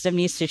the system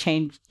needs to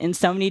change in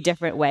so many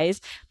different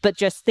ways, but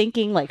just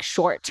thinking like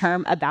short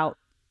term about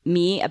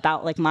me,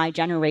 about like my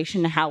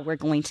generation and how we're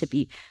going to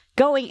be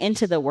going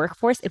into the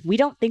workforce, if we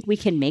don't think we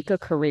can make a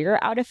career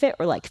out of it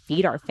or like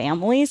feed our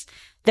families,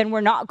 then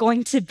we're not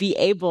going to be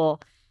able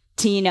to,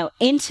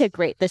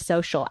 integrate the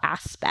social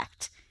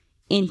aspect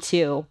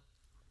into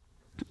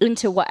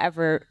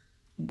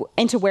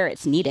where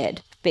it's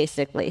needed,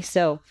 basically.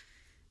 So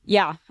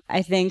yeah,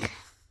 I think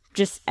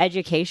just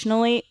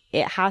educationally,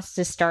 it has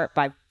to start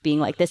by being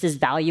like, this is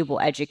valuable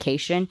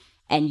education,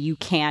 and you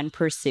can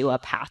pursue a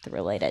path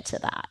related to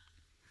that.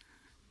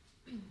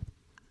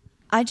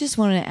 I just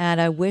wanted to add,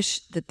 I wish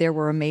that there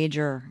were a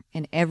major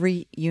in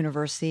every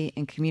university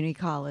and community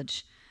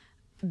college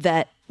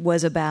that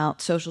was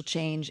about social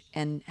change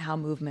and how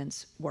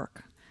movements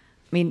work.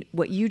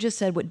 What you just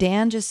said, what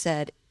Dan just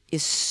said,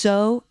 is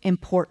so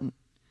important.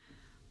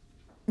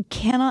 We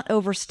cannot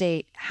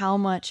overstate how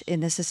much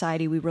in this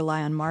society we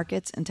rely on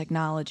markets and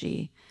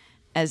technology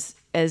as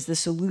the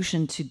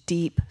solution to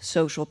deep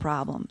social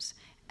problems.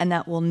 And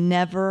that will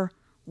never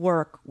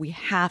work. We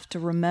have to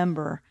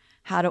remember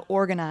how to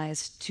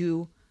organize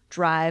to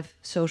drive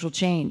social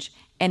change.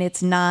 And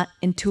it's not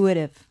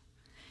intuitive.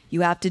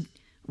 You have to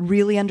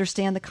really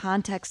understand the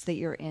context that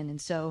you're in. And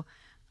so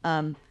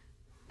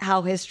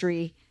how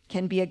history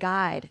can be a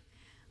guide.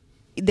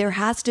 There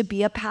has to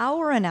be a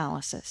power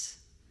analysis.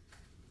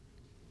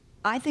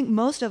 I think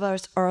most of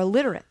us are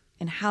illiterate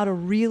in how to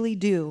really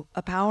do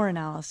a power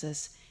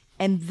analysis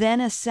and then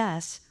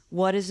assess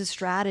what is a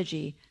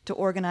strategy to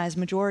organize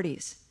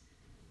majorities.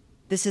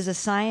 This is a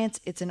science,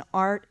 it's an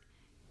art,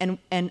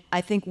 and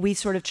I think we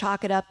sort of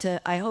chalk it up to,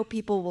 I hope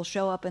people will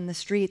show up in the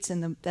streets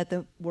and that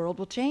the world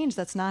will change.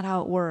 That's not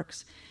how it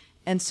works.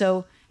 And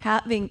so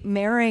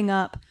marrying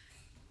up,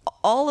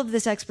 all of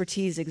this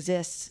expertise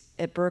exists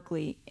at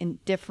Berkeley in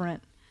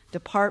different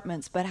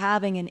departments, but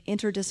having an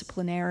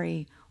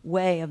interdisciplinary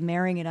way of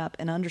marrying it up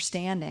and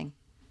understanding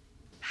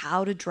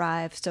how to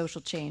drive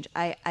social change.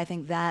 I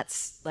think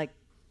that's like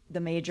the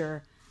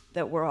major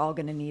that we're all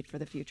going to need for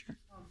the future.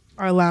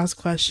 Our last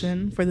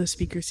question for the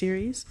speaker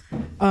series.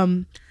 I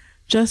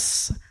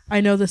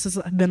know this has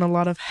been a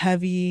lot of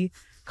heavy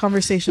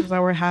conversations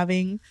that we're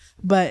having,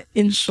 but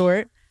in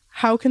short,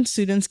 how can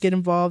students get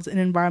involved in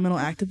environmental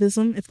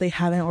activism if they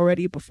haven't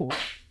already before?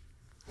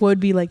 What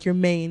would be like your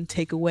main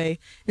takeaway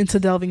into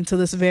delving into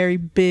this very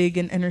big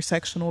and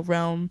intersectional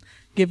realm,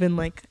 given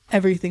like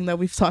everything that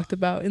we've talked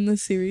about in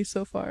this series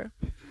so far?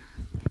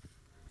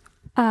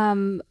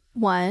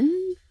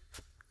 One,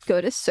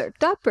 go to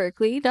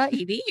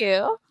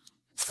circ.berkeley.edu.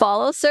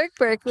 Follow Circ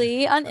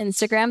Berkeley on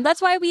Instagram.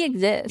 That's why we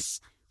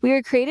exist. We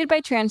were created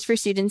by transfer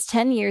students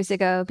 10 years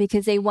ago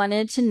because they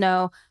wanted to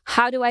know,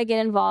 how do I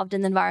get involved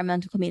in the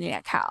environmental community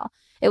at Cal?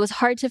 It was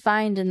hard to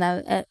find in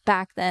the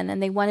back then,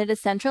 and they wanted a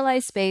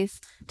centralized space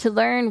to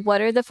learn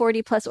what are the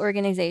 40 plus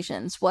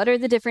organizations, what are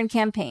the different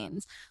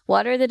campaigns,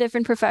 what are the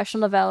different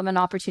professional development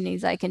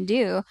opportunities I can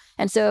do.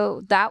 And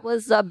so that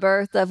was the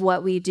birth of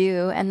what we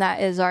do, and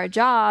that is our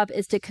job,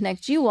 is to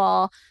connect you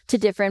all to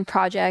different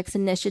projects,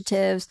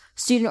 initiatives,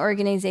 student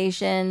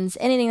organizations,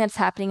 anything that's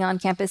happening on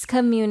campus,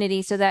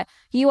 community, so that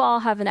you all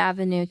have an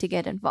avenue to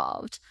get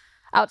involved.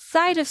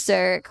 Outside of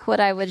CERC, what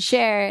I would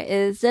share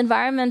is the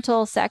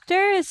environmental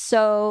sector is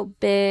so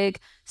big,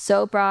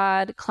 so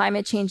broad,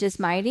 climate change is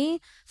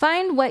mighty.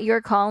 Find what your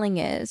calling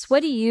is.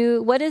 What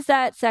is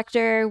that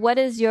sector? What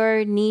is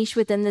your niche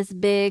within this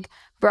big,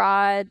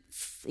 broad,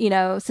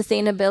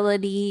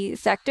 sustainability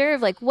sector?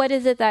 Like, what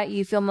is it that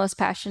you feel most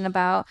passionate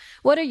about?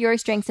 What are your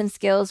strengths and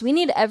skills? We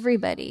need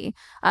everybody.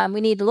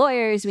 We need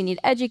lawyers, we need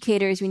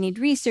educators, we need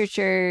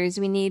researchers,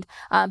 we need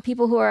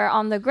people who are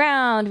on the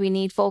ground. We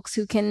need folks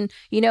who can,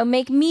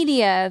 make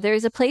media.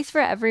 There's a place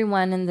for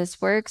everyone in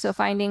this work. So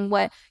finding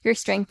what your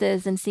strength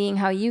is and seeing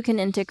how you can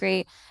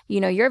integrate,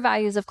 your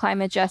values of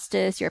climate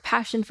justice, your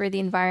passion for the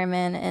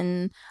environment,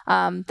 and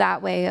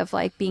that way of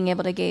like being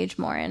able to gauge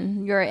more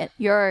in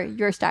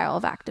your style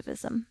of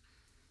activism.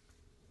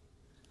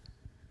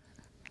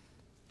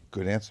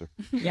 Good answer.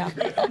 Yeah.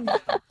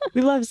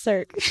 We love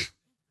CERC.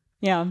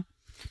 Yeah.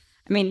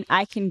 I mean,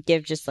 I can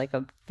give just like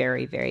a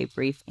very, very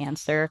brief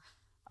answer.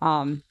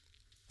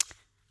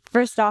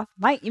 First off,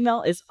 my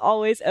email is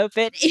always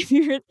open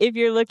if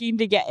you're looking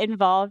to get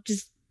involved.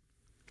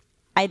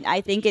 I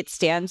think it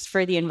stands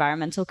for the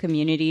environmental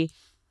community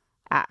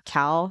at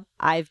Cal.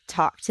 I've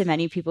talked to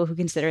many people who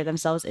consider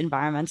themselves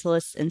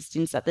environmentalists and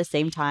students at the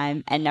same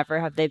time, and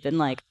never have they been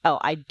like, oh,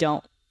 I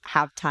don't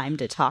have time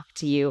to talk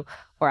to you,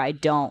 or I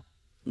don't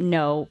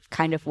know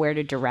kind of where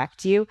to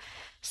direct you.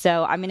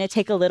 So I'm going to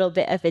take a little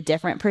bit of a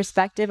different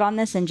perspective on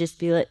this and just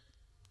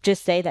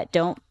say that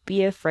don't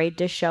be afraid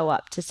to show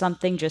up to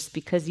something just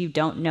because you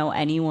don't know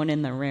anyone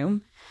in the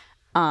room.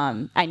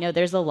 I know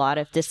there's a lot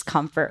of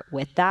discomfort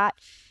with that,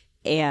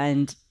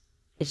 and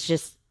it's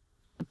just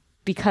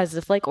because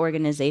of like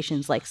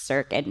organizations like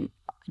CERC and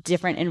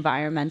different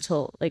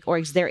environmental like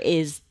orgs, there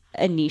is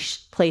a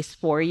niche place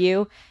for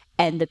you,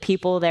 and the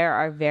people there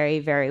are very,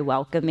 very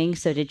welcoming.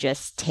 So to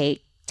just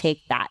take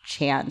that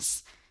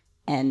chance,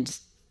 and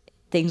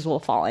things will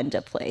fall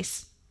into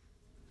place.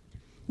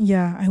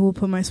 Yeah, I will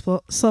put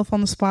myself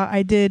on the spot.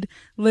 I did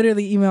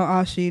literally email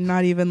Ashi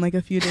not even like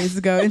a few days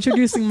ago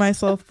introducing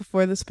myself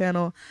before this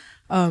panel.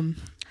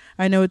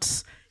 I know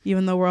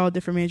even though we're all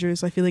different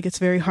majors, I feel like it's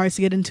very hard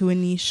to get into a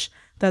niche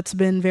that's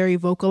been very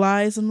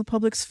vocalized in the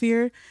public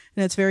sphere,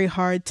 and it's very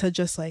hard to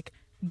just like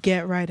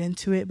get right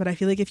into it. But I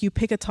feel like if you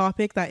pick a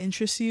topic that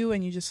interests you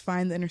and you just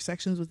find the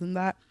intersections within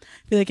that,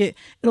 I feel like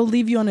it'll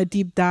leave you on a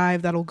deep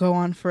dive that'll go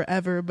on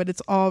forever, but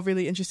it's all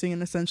really interesting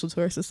and essential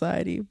to our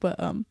society. But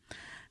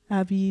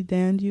Abby,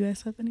 Dan, do you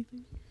guys have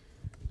anything?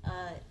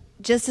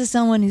 Just as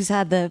someone who's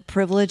had the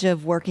privilege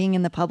of working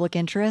in the public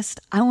interest,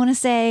 I want to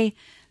say,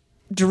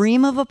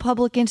 dream of a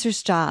public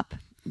interest job.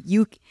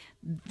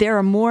 There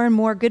are more and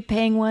more good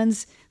paying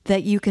ones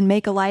that you can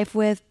make a life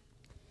with.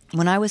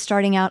 When I was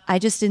starting out, I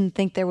just didn't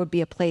think there would be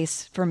a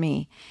place for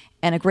me.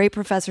 And a great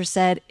professor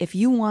said, if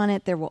you want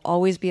it, there will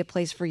always be a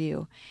place for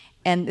you.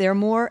 And there are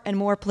more and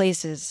more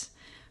places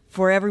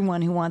for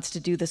everyone who wants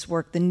to do this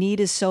work. The need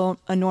is so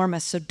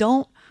enormous. So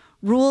don't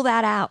rule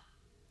that out.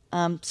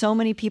 So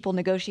many people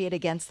negotiate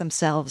against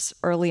themselves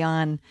early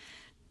on.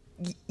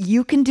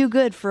 You can do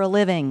good for a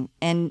living,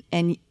 and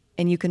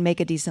you can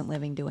make a decent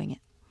living doing it.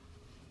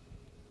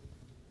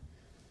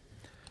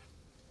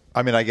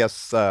 I mean, I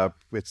guess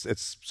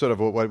it's sort of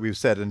what we've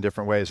said in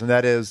different ways, and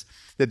that is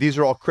that these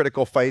are all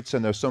critical fights,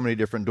 and there's so many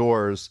different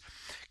doors.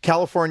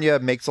 California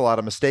makes a lot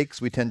of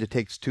mistakes. We tend to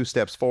take 2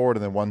 steps forward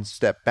and then 1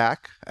 step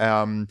back.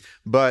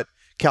 But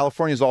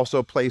California is also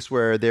a place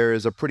where there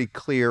is a pretty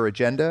clear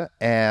agenda,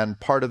 and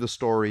part of the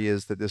story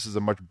is that this is a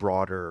much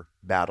broader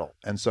battle.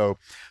 And so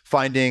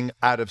finding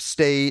out of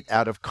state,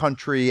 out of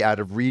country, out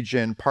of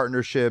region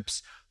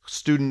partnerships,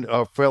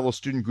 fellow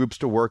student groups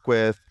to work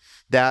with,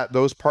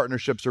 those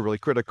partnerships are really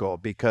critical,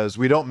 because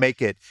we don't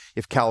make it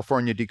if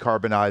California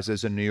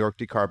decarbonizes and New York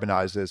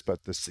decarbonizes,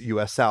 but the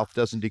U.S. South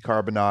doesn't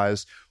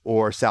decarbonize,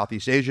 or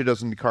Southeast Asia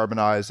doesn't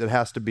decarbonize. It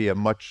has to be a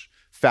much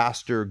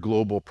faster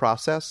global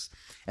process.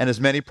 And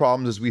as many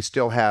problems as we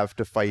still have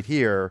to fight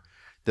here,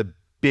 the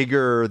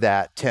bigger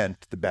that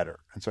tent, the better.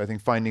 And so I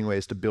think finding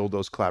ways to build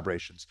those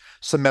collaborations.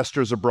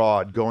 Semesters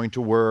abroad, going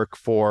to work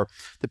for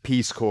the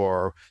Peace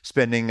Corps,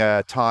 spending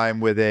time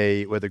with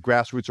a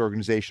grassroots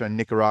organization in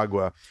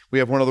Nicaragua. We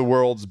have one of the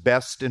world's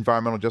best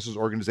environmental justice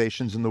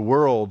organizations in the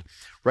world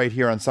right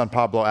here on San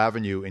Pablo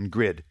Avenue in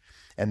Grid.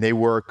 And they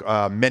work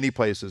many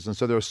places. And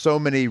so there are so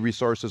many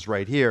resources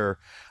right here.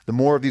 The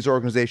more of these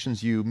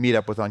organizations you meet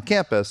up with on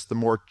campus, the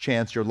more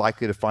chance you're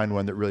likely to find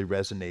one that really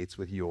resonates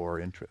with your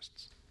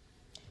interests.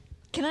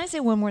 Can I say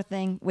one more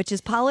thing, which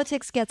is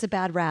politics gets a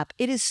bad rap.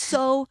 It is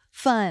so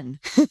fun.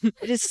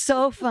 It is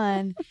so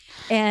fun.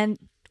 And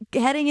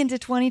heading into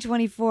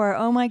 2024,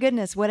 oh my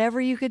goodness,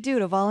 whatever you could do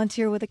to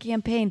volunteer with a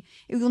campaign,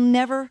 it will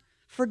never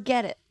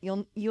forget it.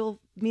 You'll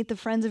meet the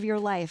friends of your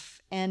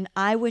life. And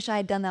I wish I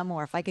had done that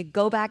more. If I could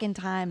go back in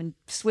time and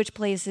switch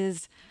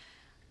places,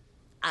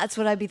 that's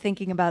what I'd be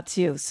thinking about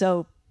too.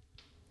 So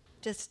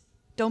just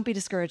don't be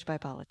discouraged by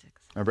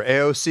politics. Remember,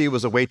 AOC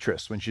was a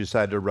waitress when she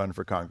decided to run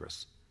for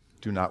Congress.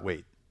 Do not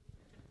wait.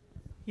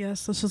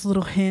 Yes, that's just a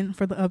little hint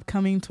for the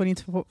upcoming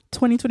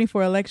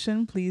 2024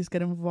 election. Please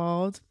get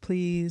involved.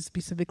 Please be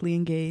civically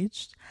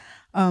engaged.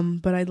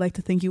 But I'd like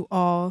to thank you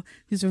all.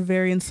 These are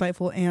very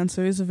insightful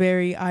answers,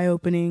 very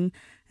eye-opening.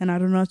 And I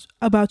don't know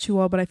about you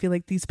all, but I feel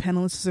like these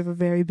panelists deserve a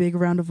very big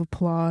round of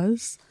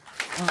applause.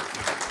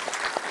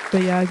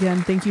 But yeah,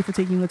 again, thank you for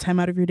taking the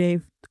time out of your day,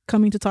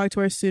 coming to talk to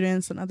our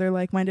students and other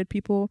like-minded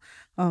people.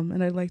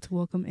 And I'd like to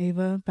welcome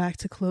Ava back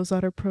to close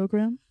out our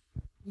program.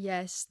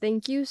 Yes,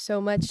 thank you so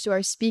much to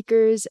our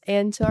speakers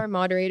and to our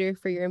moderator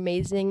for your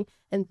amazing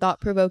and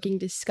thought-provoking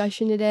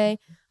discussion today.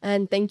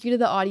 And thank you to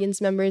the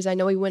audience members. I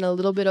know we went a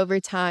little bit over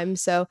time,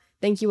 so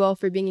thank you all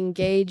for being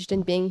engaged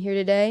and being here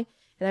today.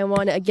 And I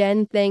want to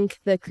again thank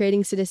the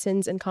Creating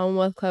Citizens and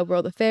Commonwealth Club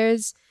World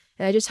Affairs.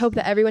 And I just hope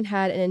that everyone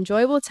had an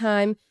enjoyable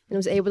time and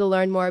was able to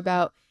learn more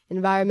about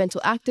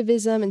environmental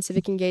activism and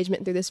civic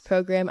engagement through this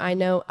program. I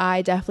know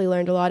I definitely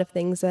learned a lot of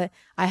things that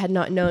I had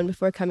not known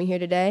before coming here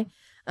today.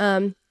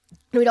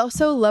 We'd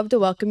also love to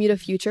welcome you to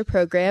future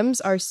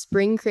programs. Our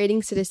Spring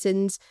Creating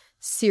Citizens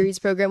series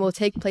program will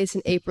take place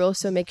in April,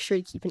 so make sure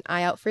to keep an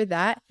eye out for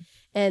that.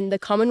 And the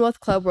Commonwealth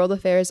Club World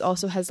Affairs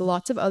also has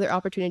lots of other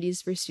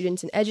opportunities for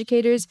students and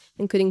educators,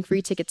 including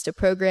free tickets to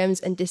programs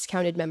and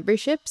discounted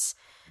memberships.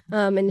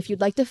 And if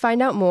you'd like to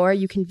find out more,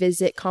 you can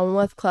visit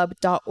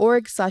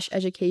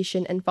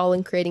commonwealthclub.org/education and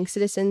follow Creating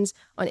Citizens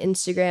on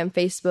Instagram,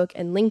 Facebook,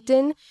 and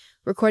LinkedIn.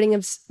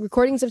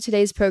 Recordings of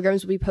today's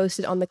programs will be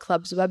posted on the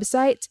club's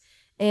website.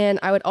 And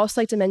I would also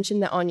like to mention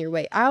that on your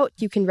way out,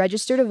 you can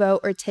register to vote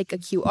or take a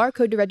QR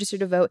code to register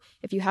to vote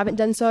if you haven't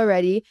done so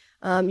already.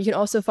 You can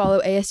also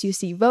follow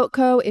ASUC Vote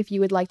Co. if you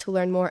would like to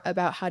learn more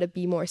about how to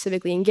be more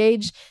civically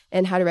engaged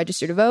and how to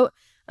register to vote.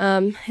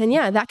 And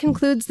yeah, that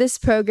concludes this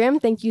program.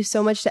 Thank you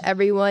so much to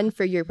everyone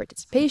for your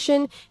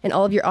participation and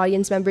all of your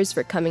audience members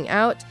for coming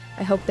out.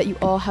 I hope that you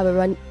all have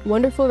a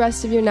wonderful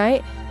rest of your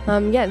night.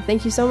 Again,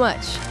 thank you so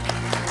much.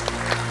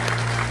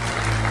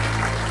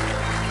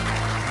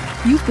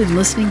 You've been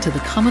listening to the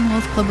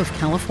Commonwealth Club of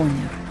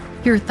California.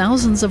 Hear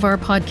thousands of our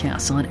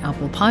podcasts on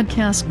Apple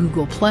Podcasts,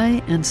 Google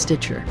Play, and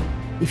Stitcher.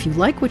 If you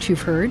like what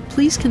you've heard,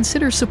 please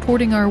consider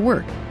supporting our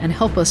work and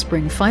help us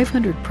bring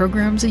 500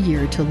 programs a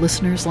year to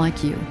listeners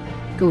like you.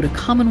 Go to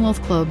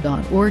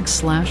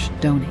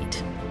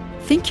commonwealthclub.org/donate.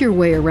 Think your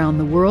way around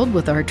the world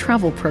with our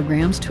travel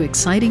programs to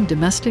exciting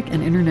domestic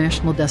and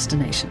international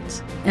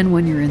destinations. And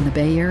when you're in the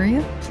Bay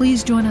Area,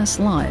 please join us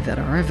live at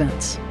our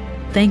events.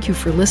 Thank you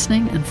for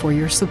listening and for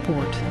your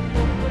support.